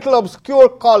 this little obscure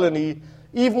colony,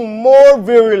 even more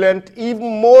virulent,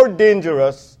 even more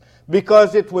dangerous,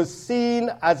 because it was seen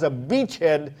as a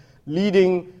beachhead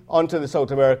leading into the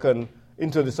South American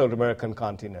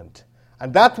continent.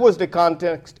 And that was the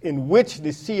context in which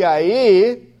the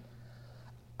CIA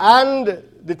and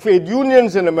the trade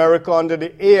unions in America under the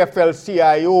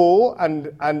AFL-CIO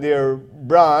and their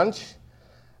branch,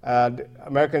 the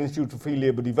American Institute for Free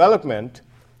Labor Development,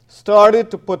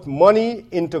 started to put money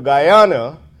into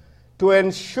Guyana to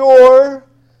ensure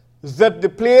that the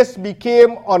place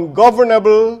became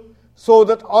ungovernable, so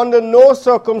that under no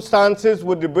circumstances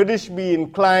would the British be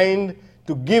inclined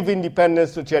to give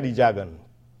independence to Cheddi Jagan.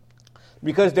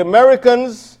 Because the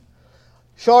Americans,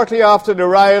 shortly after the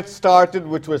riots started,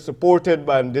 which were supported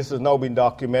by, and this has now been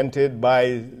documented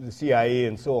by the CIA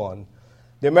and so on,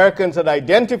 the Americans had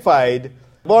identified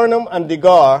Burnham and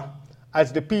Degar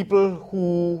as the people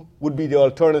who would be the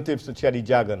alternatives to Cheddi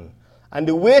Jagan. And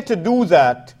the way to do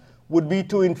that would be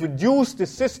to introduce the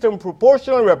system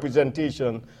proportional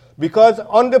representation, because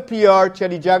under PR,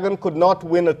 Cheddi Jagan could not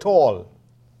win at all.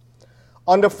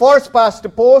 On the first past the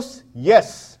post,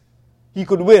 yes, he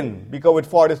could win, because with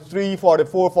 43,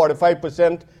 44,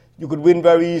 45%, you could win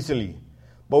very easily.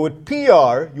 But with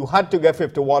PR, you had to get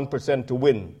 51% to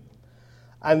win.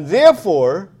 And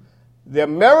therefore, the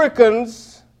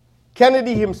Americans,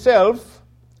 Kennedy himself,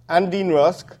 and Dean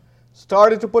Rusk,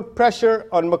 started to put pressure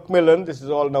on Macmillan, this is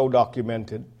all now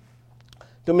documented,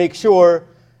 to make sure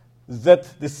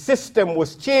that the system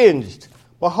was changed.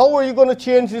 But how are you going to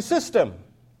change the system?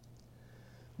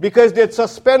 Because they had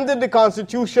suspended the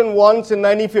Constitution once in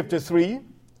 1953.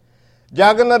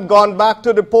 Jagan had gone back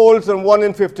to the polls and won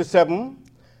in 1957.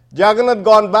 Jagan had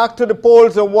gone back to the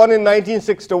polls and won in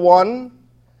 1961.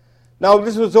 Now,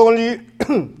 this was only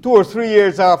 2 or 3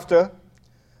 years after.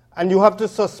 And you have to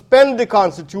suspend the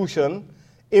Constitution,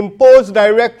 impose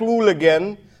direct rule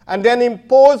again, and then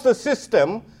impose the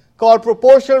system called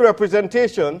proportional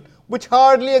representation, which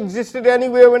hardly existed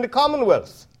anywhere in the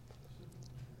Commonwealth.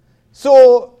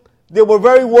 So they were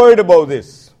very worried about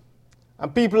this.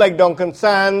 And people like Duncan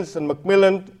Sands and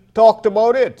Macmillan talked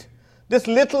about it. This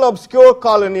little obscure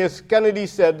colony, as Kennedy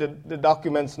said, the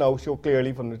documents now show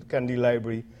clearly from the Kennedy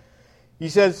Library, he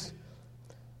says,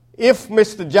 if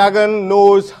Mr. Jagan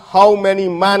knows how many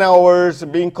man-hours are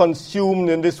being consumed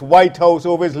in this White House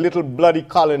over his little bloody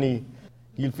colony,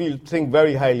 he'll think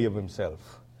very highly of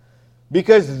himself.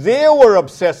 Because they were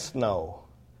obsessed now.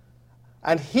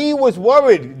 And he was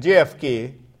worried,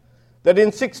 JFK, that in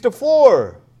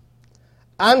 1964,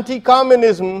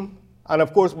 anti-communism, and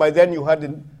of course by then you had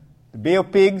the Bay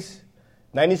of Pigs,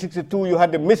 1962 you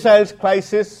had the missiles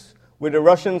crisis, where the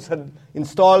Russians had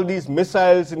installed these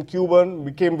missiles in Cuba and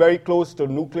became very close to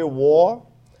nuclear war.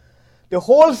 The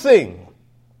whole thing,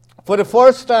 for the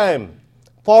first time,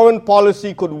 foreign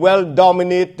policy could well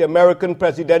dominate the American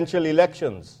presidential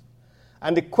elections.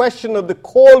 And the question of the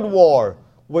Cold War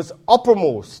was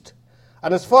uppermost.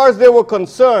 And as far as they were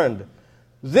concerned,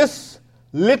 this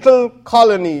little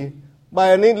colony by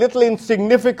a little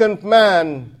insignificant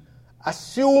man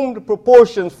assumed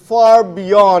proportions far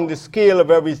beyond the scale of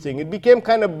everything. It became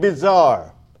kind of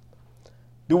bizarre,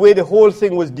 the way the whole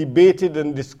thing was debated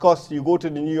and discussed. You go to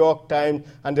the New York Times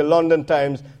and the London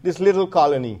Times, this little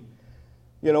colony.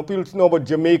 You know, people know about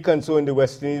Jamaica and so in the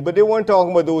West Indies, but they weren't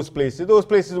talking about those places. Those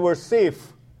places were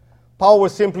safe. Power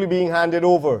was simply being handed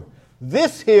over.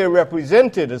 This here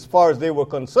represented, as far as they were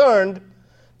concerned,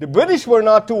 the British were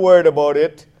not too worried about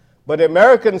it, but the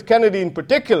Americans, Kennedy in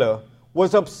particular,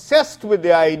 was obsessed with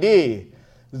the idea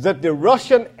that the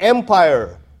Russian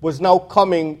Empire was now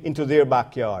coming into their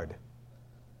backyard.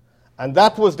 And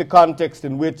that was the context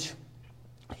in which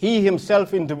he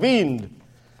himself intervened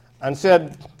and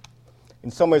said,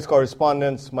 in some of his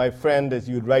correspondence, my friend, as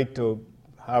you'd write to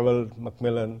Harold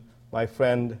Macmillan, my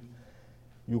friend,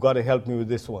 you got to help me with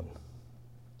this one.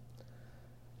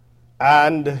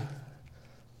 And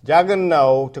Jagan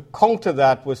now, to counter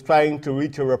that, was trying to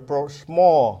reach a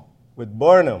rapprochement with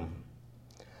Burnham.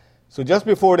 So just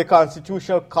before the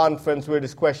Constitutional Conference, where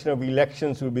this question of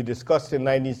elections will be discussed in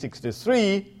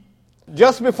 1963,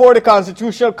 just before the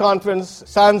Constitutional Conference,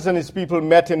 Sands and his people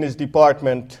met in his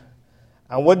department,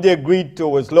 and what they agreed to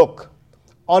was, look,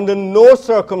 under no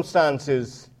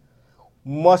circumstances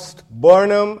must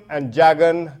Burnham and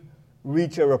Jagan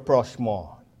reach a rapprochement.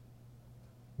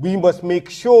 We must make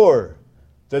sure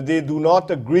that they do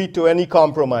not agree to any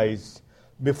compromise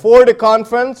before the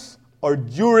conference or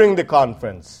during the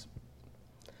conference.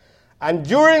 And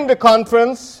during the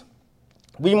conference,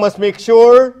 we must make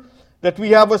sure that we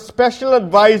have a special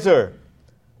advisor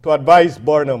to advise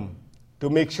Burnham to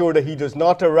make sure that he does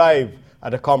not arrive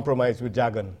at a compromise with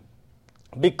Jagan.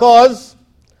 Because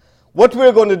what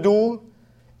we're going to do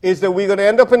is that we're going to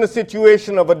end up in a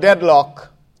situation of a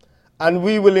deadlock, and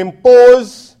we will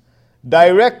impose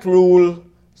direct rule,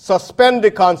 suspend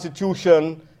the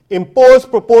Constitution, impose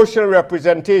proportional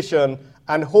representation,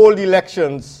 and hold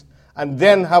elections, and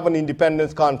then have an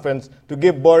independence conference to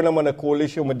give Burnham and a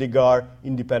coalition with Degar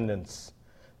independence.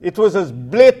 It was as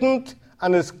blatant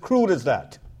and as crude as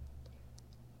that.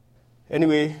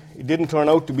 Anyway, it didn't turn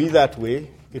out to be that way.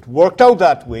 It worked out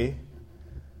that way,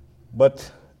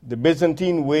 but the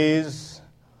Byzantine ways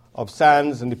of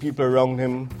Sands and the people around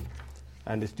him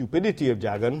and the stupidity of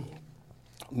Jagan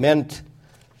meant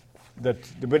that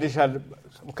the British had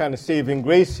some kind of saving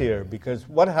grace here, because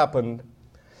what happened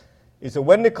is that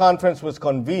when the conference was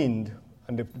convened,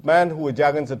 and the man who was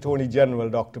Jagan's Attorney General,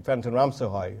 Dr. Fenton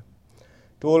Ramsahai,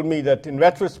 told me that in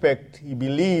retrospect he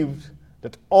believed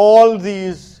that all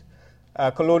these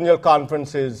colonial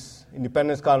conferences,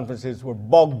 independence conferences, were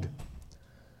bugged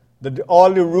that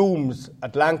all the rooms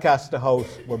at Lancaster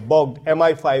House were bugged.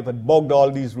 MI5 had bugged all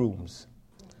these rooms.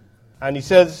 And he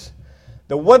says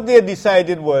that what they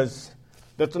decided was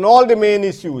that on all the main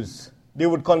issues, they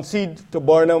would concede to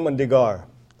Burnham and Degar.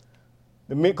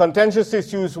 The contentious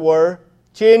issues were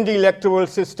change the electoral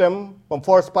system from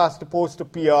first past the post to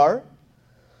PR.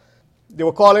 They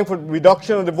were calling for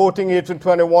reduction of the voting age from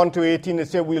 21 to 18. They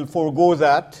said we'll forego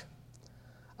that.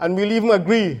 And we'll even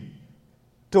agree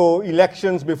to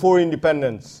elections before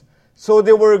independence. So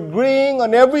they were agreeing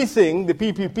on everything, the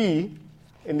PPP,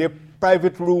 in their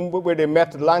private room where they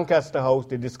met at Lancaster House,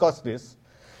 they discussed this.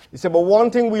 They said, but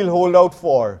one thing we'll hold out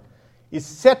for is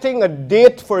setting a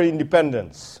date for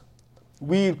independence.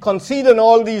 We'll concede on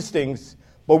all these things,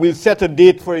 but we'll set a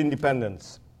date for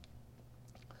independence.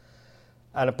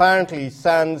 And apparently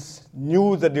Sands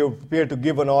knew that they were prepared to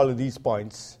give on all of these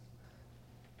points.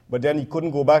 But then he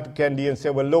couldn't go back to Kennedy and say,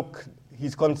 well, look,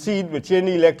 he's conceded, we'll change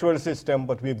the electoral system,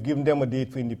 but we've given them a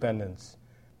date for independence.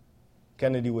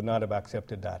 Kennedy would not have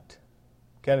accepted that.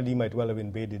 Kennedy might well have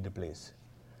invaded the place.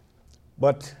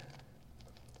 But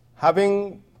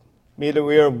having made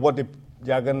aware of what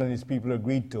Jagan and his people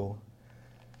agreed to,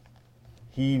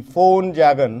 he phoned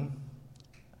Jagan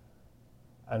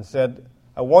and said,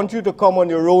 I want you to come on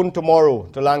your own tomorrow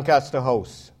to Lancaster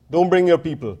House. Don't bring your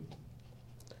people.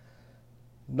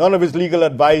 None of his legal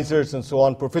advisors and so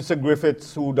on, Professor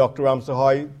Griffiths, who had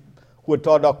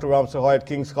taught Dr. Ramsay at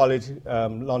King's College,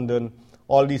 London,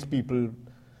 all these people,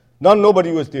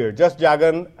 nobody was there, just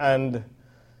Jagan and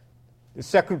his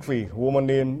secretary, a woman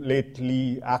named late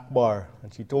Lee Akbar.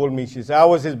 And she told me, she said, I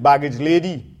was his baggage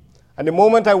lady. And the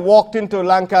moment I walked into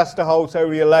Lancaster House, I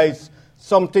realized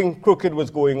something crooked was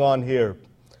going on here.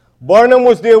 Burnham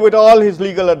was there with all his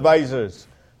legal advisors.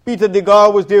 Peter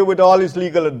Degar was there with all his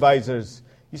legal advisors.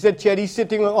 He said, Cheddi's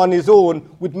sitting on his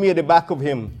own with me at the back of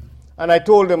him. And I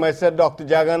told him, I said, Dr.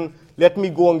 Jagan, let me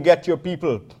go and get your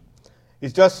people.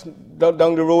 It's just down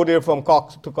the road here from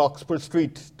Cockspur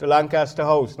Street to Lancaster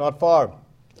House, not far.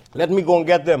 Let me go and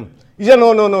get them. He said,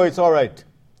 no, it's all right.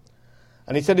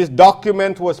 And he said his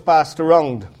document was passed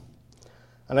around.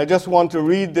 And I just want to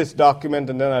read this document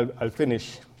and then I'll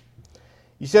finish.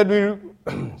 He said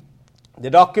the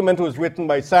document was written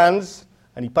by Sands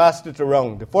and he passed it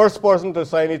around. The first person to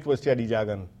sign it was Cheddi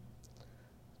Jagan.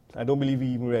 I don't believe he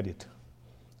even read it.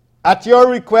 At your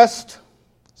request,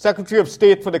 Secretary of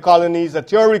State for the Colonies,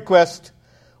 at your request,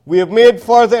 we have made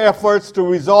further efforts to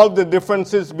resolve the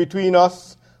differences between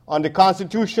us on the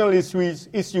constitutional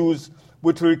issues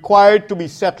which were required to be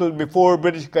settled before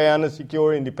British Guiana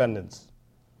secured independence.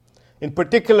 In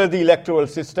particular, the electoral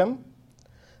system,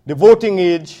 the voting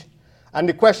age, and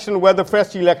the question whether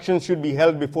fresh elections should be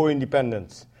held before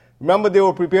independence. Remember, they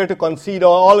were prepared to concede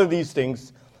all of these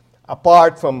things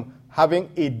apart from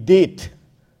having a date,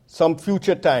 some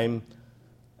future time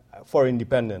for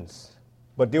independence.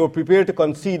 But they were prepared to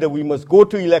concede that we must go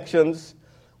to elections.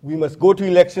 We must go to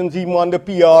elections even under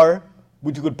PR,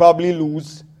 which you could probably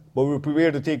lose, but we were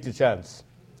prepared to take the chance.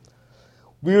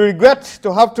 We regret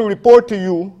to have to report to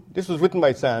you, this was written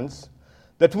by Sands,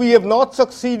 that we have not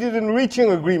succeeded in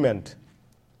reaching agreement.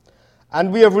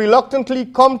 And we have reluctantly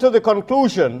come to the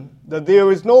conclusion that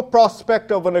there is no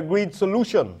prospect of an agreed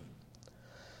solution.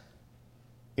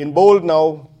 In bold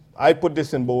now, I put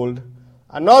this in bold,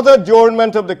 another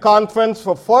adjournment of the conference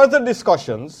for further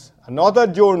discussions, another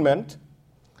adjournment,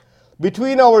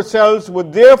 between ourselves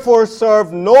would therefore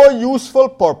serve no useful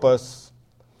purpose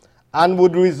and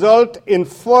would result in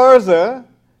further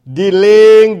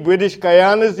delaying British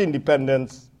Guiana's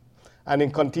independence and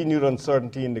in continued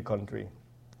uncertainty in the country.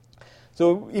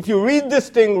 So if you read this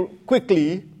thing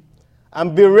quickly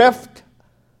and bereft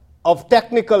of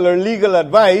technical or legal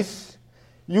advice,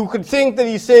 you could think that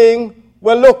he's saying,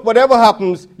 well, look, whatever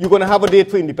happens, you're going to have a date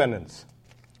for independence.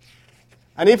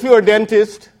 And if you're a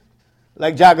dentist,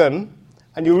 like Jagan,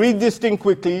 and you read this thing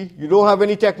quickly, you don't have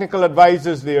any technical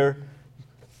advisors there,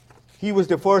 he was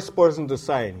the first person to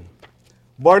sign.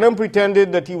 Burnham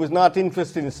pretended that he was not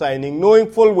interested in signing,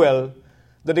 knowing full well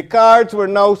that the cards were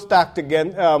now stacked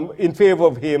again in favor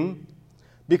of him,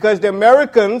 because the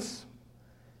Americans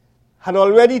had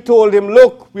already told him,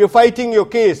 look, we are fighting your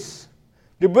case.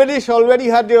 The British already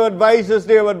had their advisors,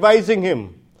 they were advising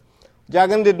him.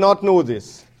 Jagan did not know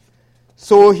this.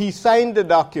 So he signed the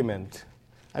document,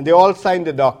 and they all signed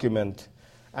the document.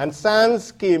 And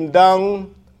Sands came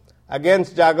down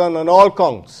against Jagan on all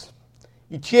counts.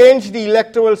 He changed the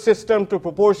electoral system to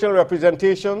proportional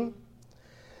representation.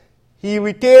 He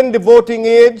retained the voting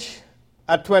age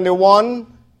at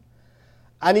 21.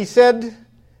 And he said,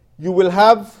 you will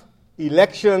have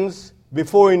elections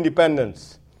before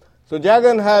independence. So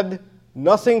Jagan had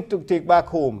Nothing to take back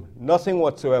home, nothing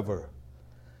whatsoever.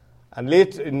 And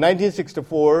late in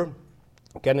 1964,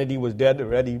 Kennedy was dead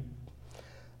already.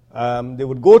 They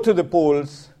would go to the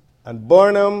polls, and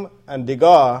Burnham and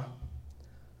Degas,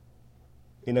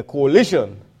 in a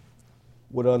coalition,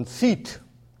 would unseat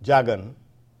Jagan.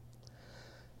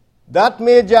 That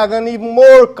made Jagan even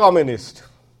more communist.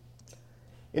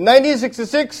 In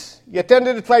 1966, he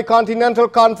attended the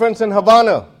Tricontinental Conference in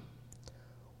Havana,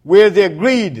 where they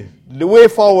agreed the way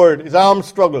forward is armed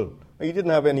struggle. He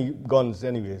didn't have any guns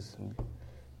anyways. He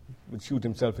would shoot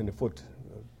himself in the foot.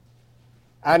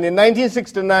 And in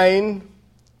 1969,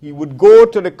 he would go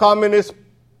to the Communist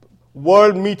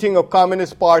World Meeting of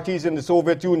Communist Parties in the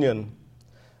Soviet Union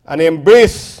and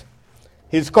embrace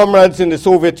his comrades in the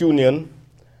Soviet Union,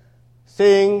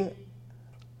 saying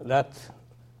that,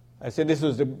 I said this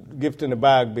was the gift in the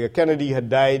bag, because Kennedy had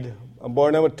died, and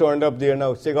Burnham had turned up there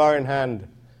now, cigar in hand,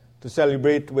 to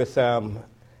celebrate with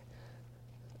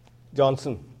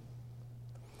Johnson.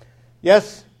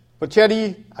 Yes, for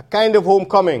Cheddi, a kind of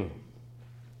homecoming.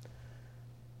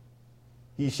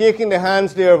 He's shaking the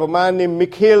hands there of a man named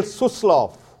Mikhail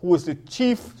Suslov, who was the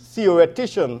chief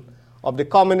theoretician of the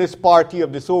Communist Party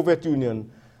of the Soviet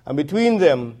Union. And between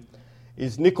them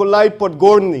is Nikolai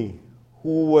Podgorny,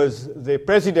 who was the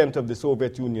president of the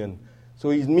Soviet Union. So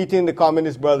he's meeting the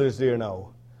communist brothers there now.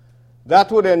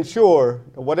 That would ensure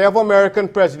that whatever American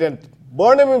president,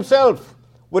 Burnham himself,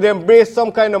 would embrace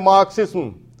some kind of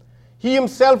Marxism. He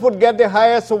himself would get the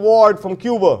highest award from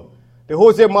Cuba, the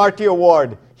Jose Marti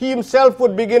Award. He himself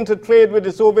would begin to trade with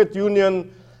the Soviet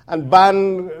Union and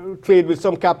ban trade with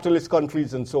some capitalist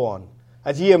countries and so on,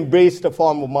 as he embraced a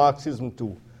form of Marxism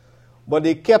too. But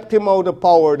they kept him out of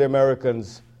power, the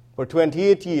Americans, for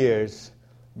 28 years,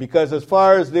 because as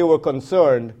far as they were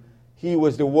concerned, he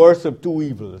was the worst of two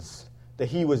evils. That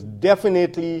he was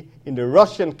definitely in the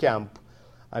Russian camp,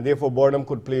 and therefore Burnham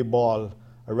could play ball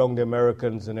around the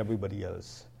Americans and everybody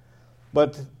else.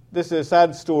 But this is a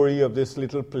sad story of this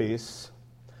little place,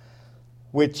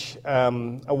 which at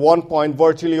one point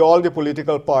virtually all the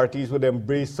political parties would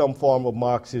embrace some form of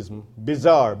Marxism.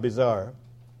 Bizarre.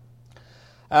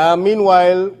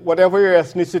 Meanwhile, whatever your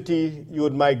ethnicity, you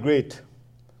would migrate.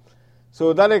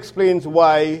 So that explains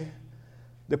why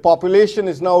the population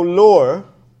is now lower,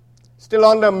 still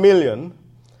under 1 million,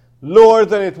 lower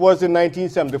than it was in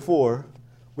 1974,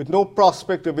 with no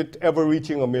prospect of it ever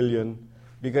reaching 1 million,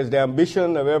 because the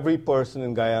ambition of every person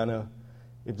in Guyana,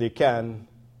 if they can,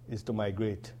 is to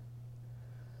migrate.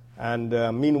 And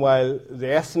meanwhile,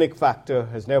 the ethnic factor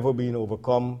has never been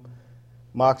overcome.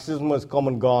 Marxism has come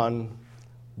and gone,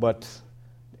 but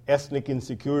ethnic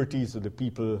insecurities of the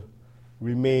people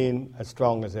remain as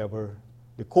strong as ever.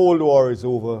 The Cold War is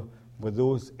over, but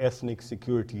those ethnic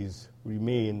securities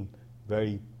remain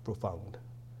very profound.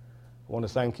 I want to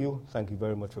thank you. Thank you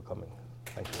very much for coming.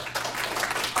 Thank you.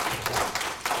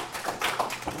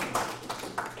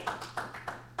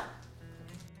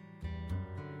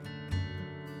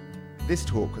 This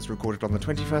talk was recorded on the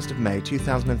 21st of May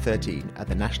 2013 at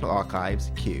the National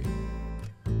Archives, Kew.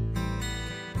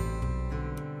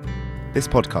 This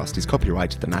podcast is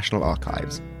copyright the National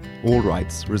Archives. All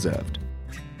rights reserved.